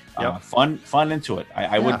picking. Fun into it.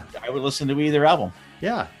 I would listen to either album.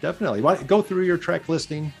 Yeah, definitely. Why don't you go through your track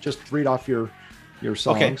listing? Just read off your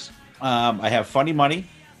songs. Okay. I have Funny Money,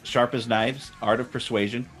 Sharp as Knives, Art of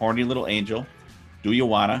Persuasion, Horny Little Angel, Do You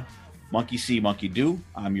Wanna, Monkey See, Monkey Do,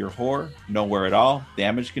 I'm Your Whore, Nowhere at All,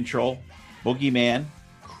 Damage Control, Boogeyman,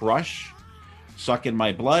 Crush, Suck in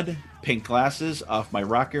My Blood, Pink Glasses, Off My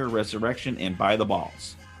Rocker, Resurrection, and By the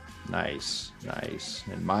Balls. Nice.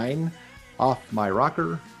 And mine, Off My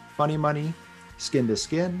Rocker, Funny Money, Skin to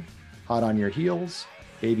Skin, Hot on Your Heels,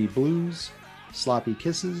 Baby Blues, Sloppy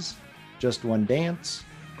Kisses, Just One Dance,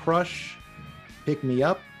 Crush, Pick Me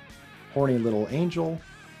Up, Horny Little Angel,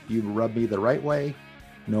 You Rub Me the Right Way,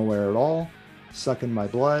 Nowhere at All, Suckin' My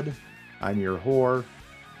Blood, I'm Your Whore,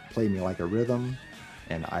 Play Me Like a Rhythm,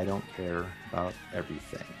 and I Don't Care About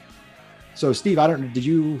Everything. So Steve, I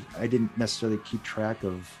didn't necessarily keep track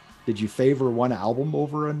of, did you favor one album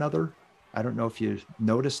over another? I don't know if you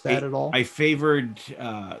noticed that at all. I favored,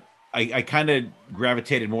 I kind of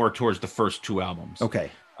gravitated more towards the first two albums.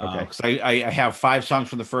 Okay. Because I have 5 songs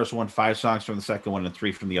from the first one, 5 songs from the second one, and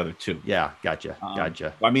 3 from the other 2. Yeah, gotcha.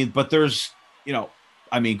 But there's,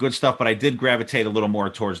 good stuff, but I did gravitate a little more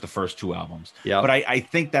towards the first 2 albums. Yeah. But I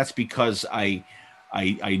think that's because I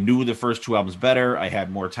I knew the first two albums better. I had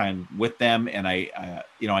more time with them, and I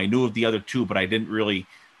knew of the other two, but I didn't really,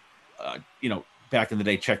 back in the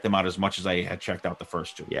day, check them out as much as I had checked out the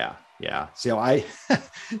first two. Yeah. So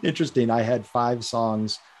interesting. I had 5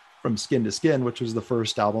 songs from Skin to Skin, which was the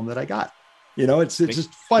first album that I got. It's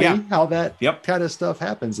just funny how that kind of stuff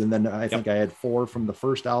happens. And then I think I had 4 from the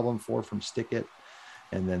first album, 4 from Stick It,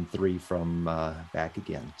 and then 3 from Back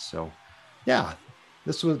Again. So yeah,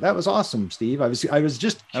 that was awesome, Steve. I was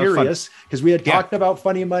just curious because we had talked about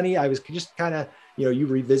Funny Money. I was just kind of, you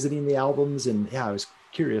revisiting the albums, and I was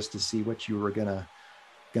curious to see what you were gonna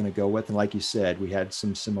go with. And like you said, we had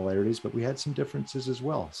some similarities, but we had some differences as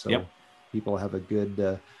well. So people have a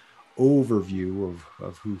good overview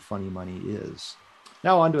of who Funny Money is.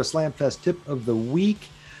 Now on to a Slamfest tip of the week.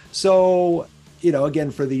 So, again,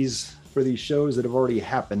 for these shows that have already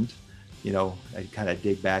happened, I kind of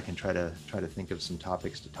dig back and try to think of some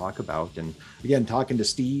topics to talk about. And again, talking to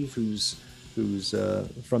Steve, who's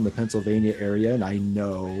from the Pennsylvania area, and I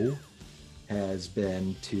know has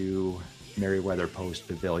been to Merriweather Post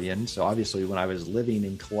Pavilion. So obviously when I was living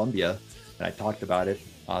in Columbia, and I talked about it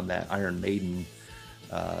on that Iron Maiden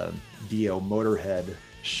Dio Motorhead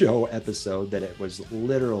show episode, that it was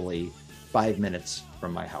literally 5 minutes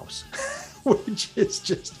from my house, which is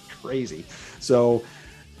just crazy. So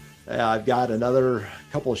I've got another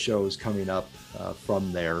couple of shows coming up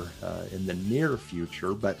from there in the near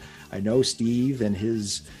future, but I know Steve and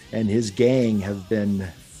his gang have been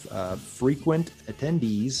frequent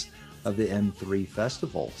attendees of the M3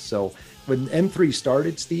 Festival. So when M3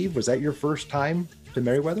 started, Steve, was that your first time to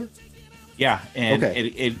Merriweather? Yeah, and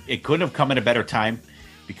it couldn't have come at a better time,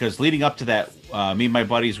 because leading up to that, me and my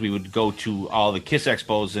buddies, we would go to all the KISS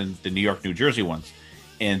expos and the New York, New Jersey ones,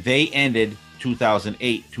 and they ended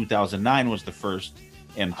 2008. 2009 was the first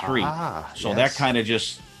M3. So that kind of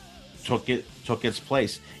just took its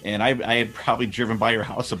place. And I had probably driven by your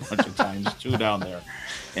house a bunch of times too down there.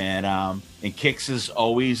 And KICKS is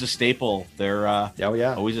always a staple. They're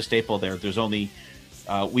always a staple there. There's only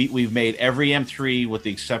we've made every M3 with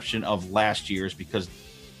the exception of last year's, because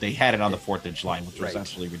they had it on the 4th of July, which was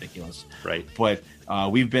absolutely ridiculous. Right. But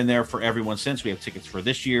we've been there for everyone since. We have tickets for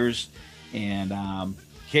this year's, and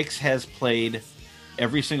KICKS has played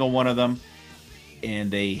every single one of them.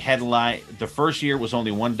 And they headline. The first year was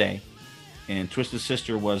only one day, and Twisted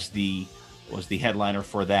Sister was the headliner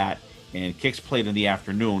for that. And KICKS played in the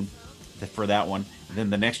afternoon for that one. And then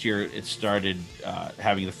the next year it started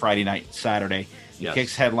having the Friday night, Saturday. Yes.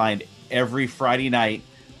 KICKS headlined every Friday night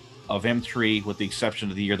of M3 with the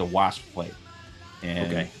exception of the year the Wasp played.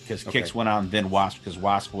 And because KICKS went on, then Wasp, because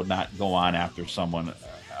Wasp would not go on after someone.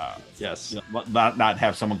 Not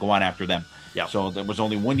have someone go on after them. Yeah. So there was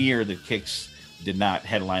only one year that KICKS did not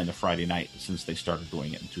headline the Friday night since they started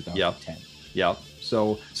doing it in 2010. Yep.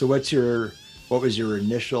 So what was your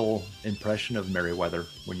initial impression of Merriweather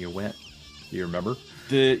when you went? Do you remember?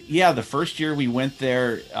 The first year we went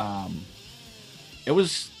there, it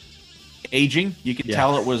was aging. You could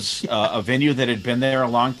tell it was a venue that had been there a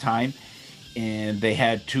long time, and they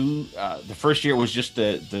had two. The first year was just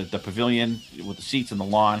the pavilion with the seats and the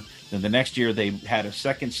lawn. Then the next year they had a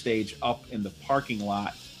second stage up in the parking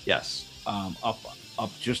lot. Yes. Up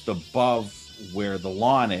just above where the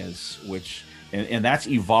lawn is, which and that's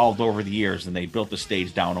evolved over the years. And they built the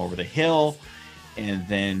stage down over the hill. And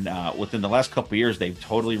then within the last couple of years, they've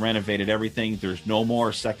totally renovated everything. There's no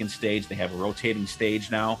more second stage. They have a rotating stage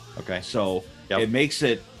now. Okay. So it makes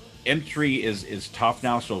it, M3 is tough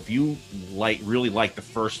now. So if you really like the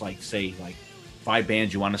first, say 5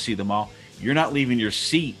 bands, you want to see them all, you're not leaving your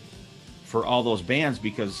seat for all those bands,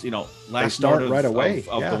 because last start right away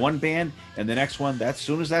of the one band, and the next one, as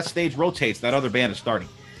soon as that stage rotates, that other band is starting.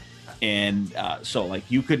 And so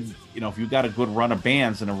you could, if you got a good run of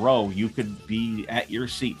bands in a row, you could be at your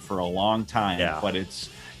seat for a long time. Yeah. But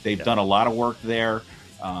they've done a lot of work there.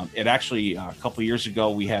 It actually, a couple of years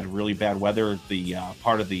ago, we had really bad weather. The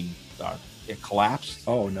part of the it collapsed.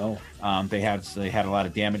 Oh no! They had a lot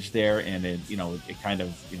of damage there, and it kind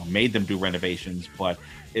of made them do renovations. But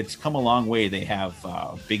it's come a long way. They have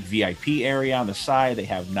a big VIP area on the side. They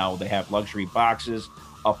have luxury boxes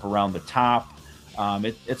up around the top.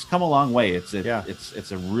 It's come a long way. It's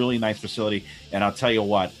a really nice facility. And I'll tell you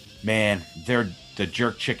what, man, the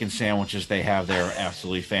jerk chicken sandwiches they have there are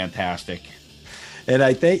absolutely fantastic. And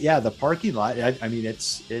I think the parking lot. I mean,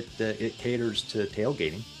 it caters to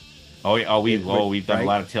tailgating. We've done a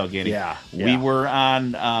lot of tailgating. Yeah. We were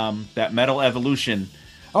on that Metal Evolution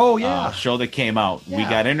Oh yeah, show that came out. We Yeah.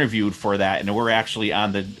 got interviewed for that, and we're actually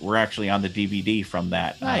on the DVD from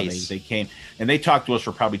that. Nice. They came and they talked to us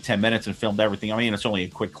for probably 10 minutes and filmed everything. I mean, it's only a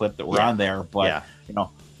quick clip that we're Yeah. on there, but Yeah. you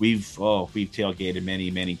know, we've tailgated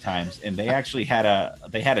many times, and they actually had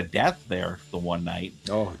a death there the one night.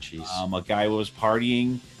 Oh jeez. A guy was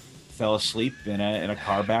partying, fell asleep in a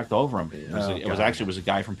car backed over him. It was a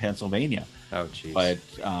guy from Pennsylvania. Oh jeez. But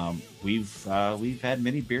we've had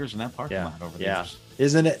many beers in that parking Yeah. lot over the Yeah. years.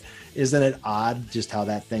 Isn't it odd just how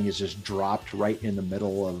that thing is just dropped right in the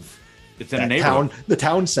middle of It's in a that neighborhood. the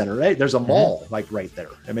town center, right? There's a mall like right there.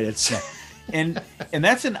 I mean, it's and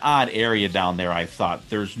that's an odd area down there. I thought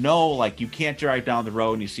there's no, like, you can't drive down the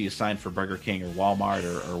road and you see a sign for Burger King or Walmart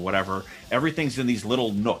or whatever. Everything's in these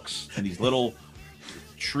little nooks and these little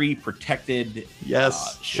tree protected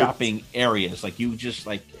Yes. shopping areas. Like you just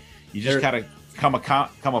gotta come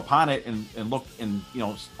upon it and look, and you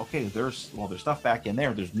know, okay, there's stuff back in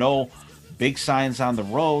there. There's no big signs on the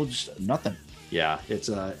roads, nothing. Yeah, it's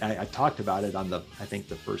I talked about it on I think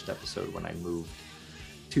the first episode when I moved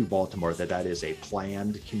to Baltimore, that is a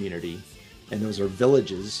planned community, and those are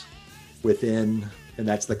villages within, and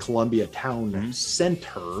that's the Columbia Town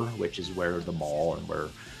Center, which is where the mall and where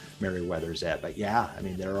Meriwether's at. But yeah, I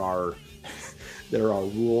mean, there are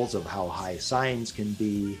rules of how high signs can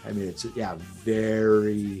be. I mean, it's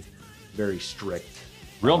very, very strict.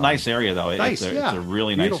 Real nice area though. Nice, It's yeah. a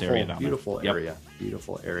really Beautiful, nice area down there. beautiful Yep. area,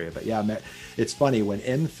 beautiful area. But yeah, it's funny when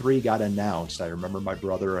M3 got announced. I remember my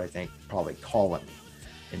brother, I think, probably calling me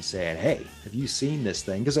and saying, "Hey, have you seen this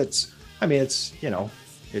thing?" Because it's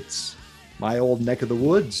my old neck of the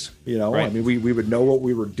woods. You know, Right. I mean, we would know what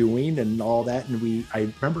we were doing and all that, and I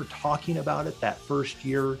remember talking about it that first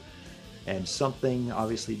year, and something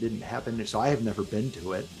obviously didn't happen. So I have never been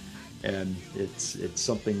to it, and it's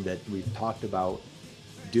something that we've talked about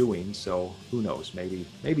doing. So who knows? Maybe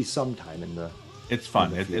sometime in the. It's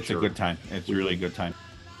fun. in the It's a future. good time. It's a really good time.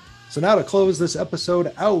 So now to close this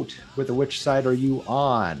episode out with the which side are you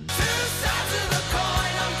on? Two sides of the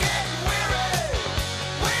coin, I'm getting weary.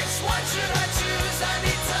 Which one should I choose? I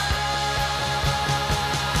need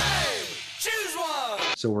time. Choose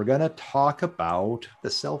one. So we're going to talk about the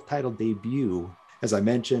self-titled debut, as I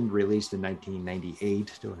mentioned, released in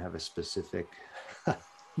 1998. Don't have a specific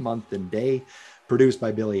month and day. Produced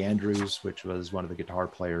by Billy Andrews, which was one of the guitar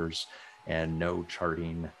players, and no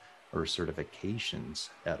charting or certifications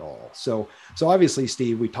at all. So obviously,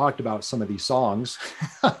 Steve, we talked about some of these songs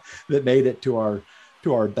that made it to our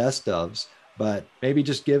best ofs, but maybe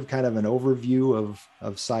just give kind of an overview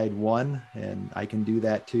of side one, and I can do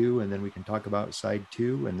that too, and then we can talk about side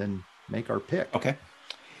two, and then make our pick. Okay.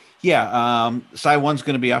 Yeah. Side one's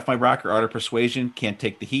going to be Off My Rocker, Art of Persuasion, Can't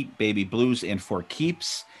Take the Heat, Baby Blues, and For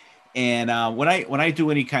Keeps. And when I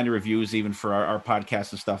do any kind of reviews, even for our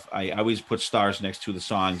podcast and stuff, I always put stars next to the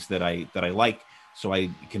songs that I like, so I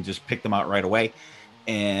can just pick them out right away.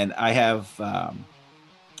 And I have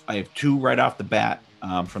two right off the bat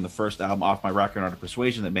from the first album, Off My Rocker and Art of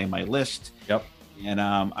Persuasion, that made my list. Yep. And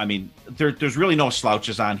I mean, there's really no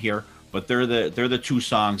slouches on here, but they're the two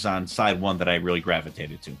songs on side one that I really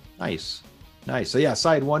gravitated to. Nice. So yeah,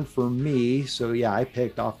 side one for me. So yeah, I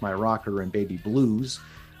picked Off My Rocker and Baby Blues.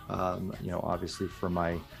 Obviously for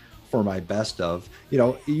my best of.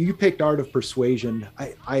 You picked Art of Persuasion.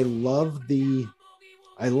 I love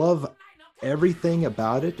everything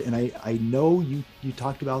about it, and I know you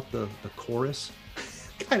talked about the chorus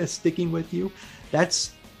kind of sticking with you.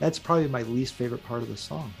 That's probably my least favorite part of the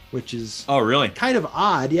song, which is Oh, really? kind of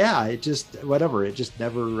odd. Yeah, it just never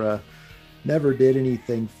did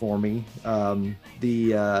anything for me.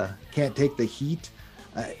 The Can't Take the Heat,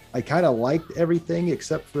 I kind of liked everything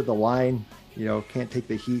except for the line, can't take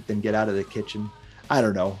the heat, then get out of the kitchen. I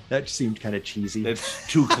don't know, that seemed kind of cheesy. It's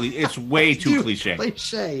too it's way too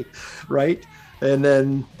cliche, right? And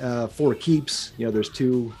then For Keeps, there's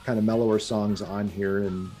two kind of mellower songs on here,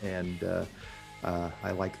 and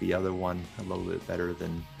I like the other one a little bit better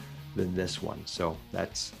than this one. So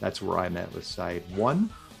that's where I'm at with side one.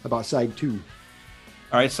 How about side two?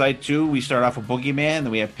 All right, side two, we start off with Boogeyman,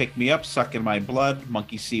 then we have Pick Me Up, Suckin' My Blood,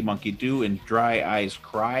 Monkey See, Monkey Do, and Dry Eyes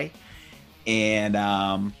Cry. And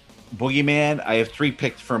Boogeyman, I have three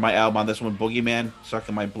picked for my album on this one: Boogeyman,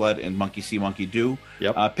 Suckin' My Blood, and Monkey See, Monkey Do.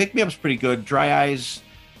 Yep. Pick Me Up's pretty good. Dry Eyes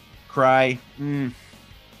Cry,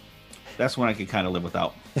 that's one I could kind of live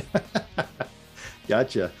without.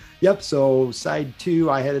 Gotcha. Yep. So side two,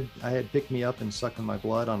 I had Pick Me Up and Suckin' My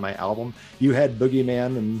Blood on my album. You had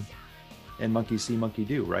Boogeyman and Monkey See, Monkey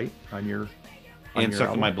Do, right? On your Suckin'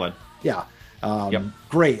 album? My Blood. Yeah. Yep.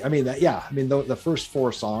 Great. I mean, the first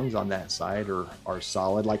four songs on that side are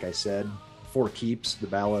solid. Like I said, For Keeps, the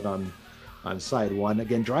ballad on side one.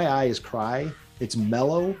 Again, Dry Eyes Cry. It's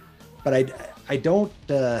mellow, but I don't.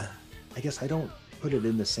 I guess I don't put it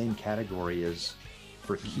in the same category as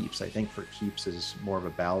For Keeps. I think For Keeps is more of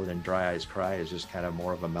a ballad, and Dry Eyes Cry is just kind of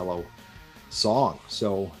more of a mellow song.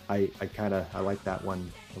 So I like that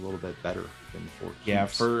one a little bit better than For Keeps. Yeah,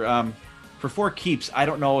 for For Keeps, I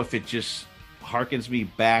don't know if it just harkens me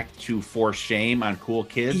back to For Shame on Cool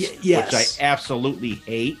Kids, yes. which I absolutely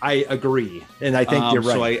hate. I agree, and I think you're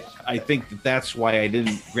right. So I think that's why I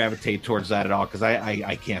didn't gravitate towards that at all, because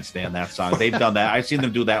I can't stand that song. They've done that. I've seen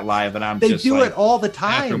them do that live, and they do it all the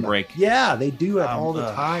time. After break. Yeah, they do it all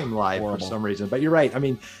the time live for some reason. But you're right. I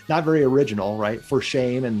mean, not very original, right? For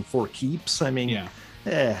Shame and For Keeps. I mean,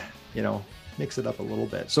 mix it up a little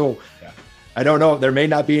bit. So. Yeah. I don't know. There may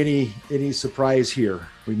not be any surprise here.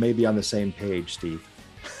 We may be on the same page, Steve.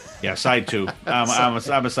 Yeah, side two.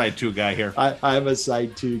 I'm a side two guy here. I'm a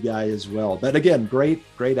side two guy as well. But again, great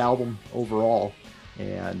album overall.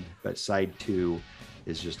 But side two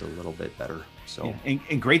is just a little bit better. So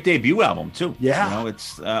and great debut album too. Yeah,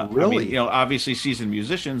 it's really. I mean, obviously seasoned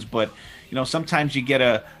musicians, but sometimes you get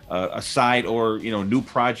a side or new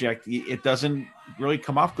project. It doesn't really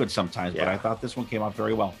come off good sometimes, but I thought this one came off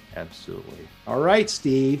very well. Absolutely. All right,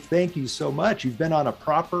 Steve, thank you so much. You've been on a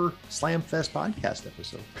proper Slamfest podcast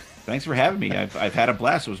episode. Thanks for having me. I've had a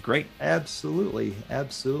blast. It was great. Absolutely.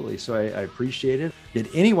 So I appreciate it. Did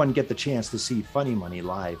anyone get the chance to see Funny Money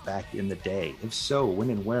live back in the day? If so, when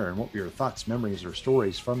and where, and what were your thoughts, memories, or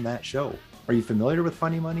stories from that show? Are you familiar with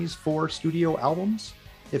Funny Money's 4 studio albums?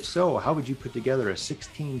 If so, how would you put together a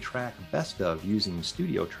 16-track best of using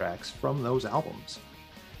studio tracks from those albums?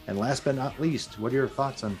 And last but not least, what are your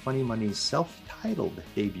thoughts on Funny Money's self-titled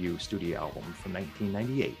debut studio album from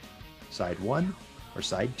 1998? Side 1 or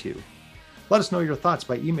Side 2? Let us know your thoughts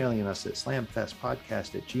by emailing us at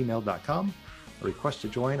slamfestpodcast@gmail.com or request to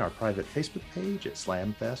join our private Facebook page at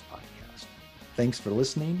Slamfest Podcast. Thanks for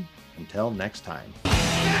listening. Until next time.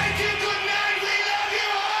 Thank you.